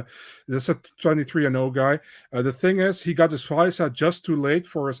that's a 23-0 guy. The thing is, he got his fight set just too late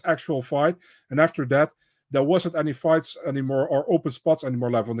for his actual fight, and after that, there wasn't any fights anymore or open spots anymore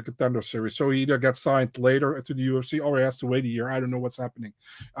left on the Contender Series. So he either gets signed later to the UFC or he has to wait a year. I don't know what's happening.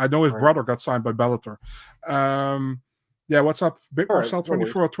 I know his brother got signed by Bellator. Yeah, what's up? Big Marcel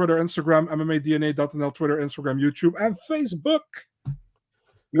 24 on Twitter, Instagram, MMADNA.nl, Twitter, Instagram, YouTube, and Facebook.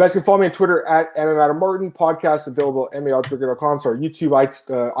 You guys can follow me on Twitter at MMAdammartin. Podcast available at MMAOB.com. Sorry, YouTube,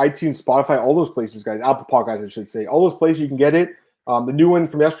 iTunes, Spotify, all those places, guys. Apple Podcasts, I should say. All those places you can get it. The new one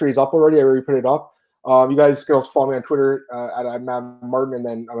from yesterday is up already. I already put it up. You guys can also follow me on Twitter at MMAdammartin, and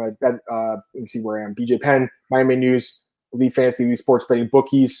then I'm at let me see where I am. BJ Penn, Miami News, Elite Fantasy, Elite Sports Betting,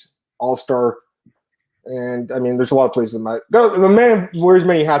 Bookies, All-Star. And I mean, there's a lot of places. The man wears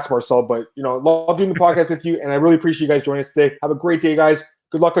many hats, Marcel, but love doing the podcast with you, and I really appreciate you guys joining us today. Have a great day, guys.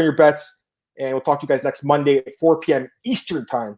 Good luck on your bets. And we'll talk to you guys next Monday at 4 p.m. Eastern time.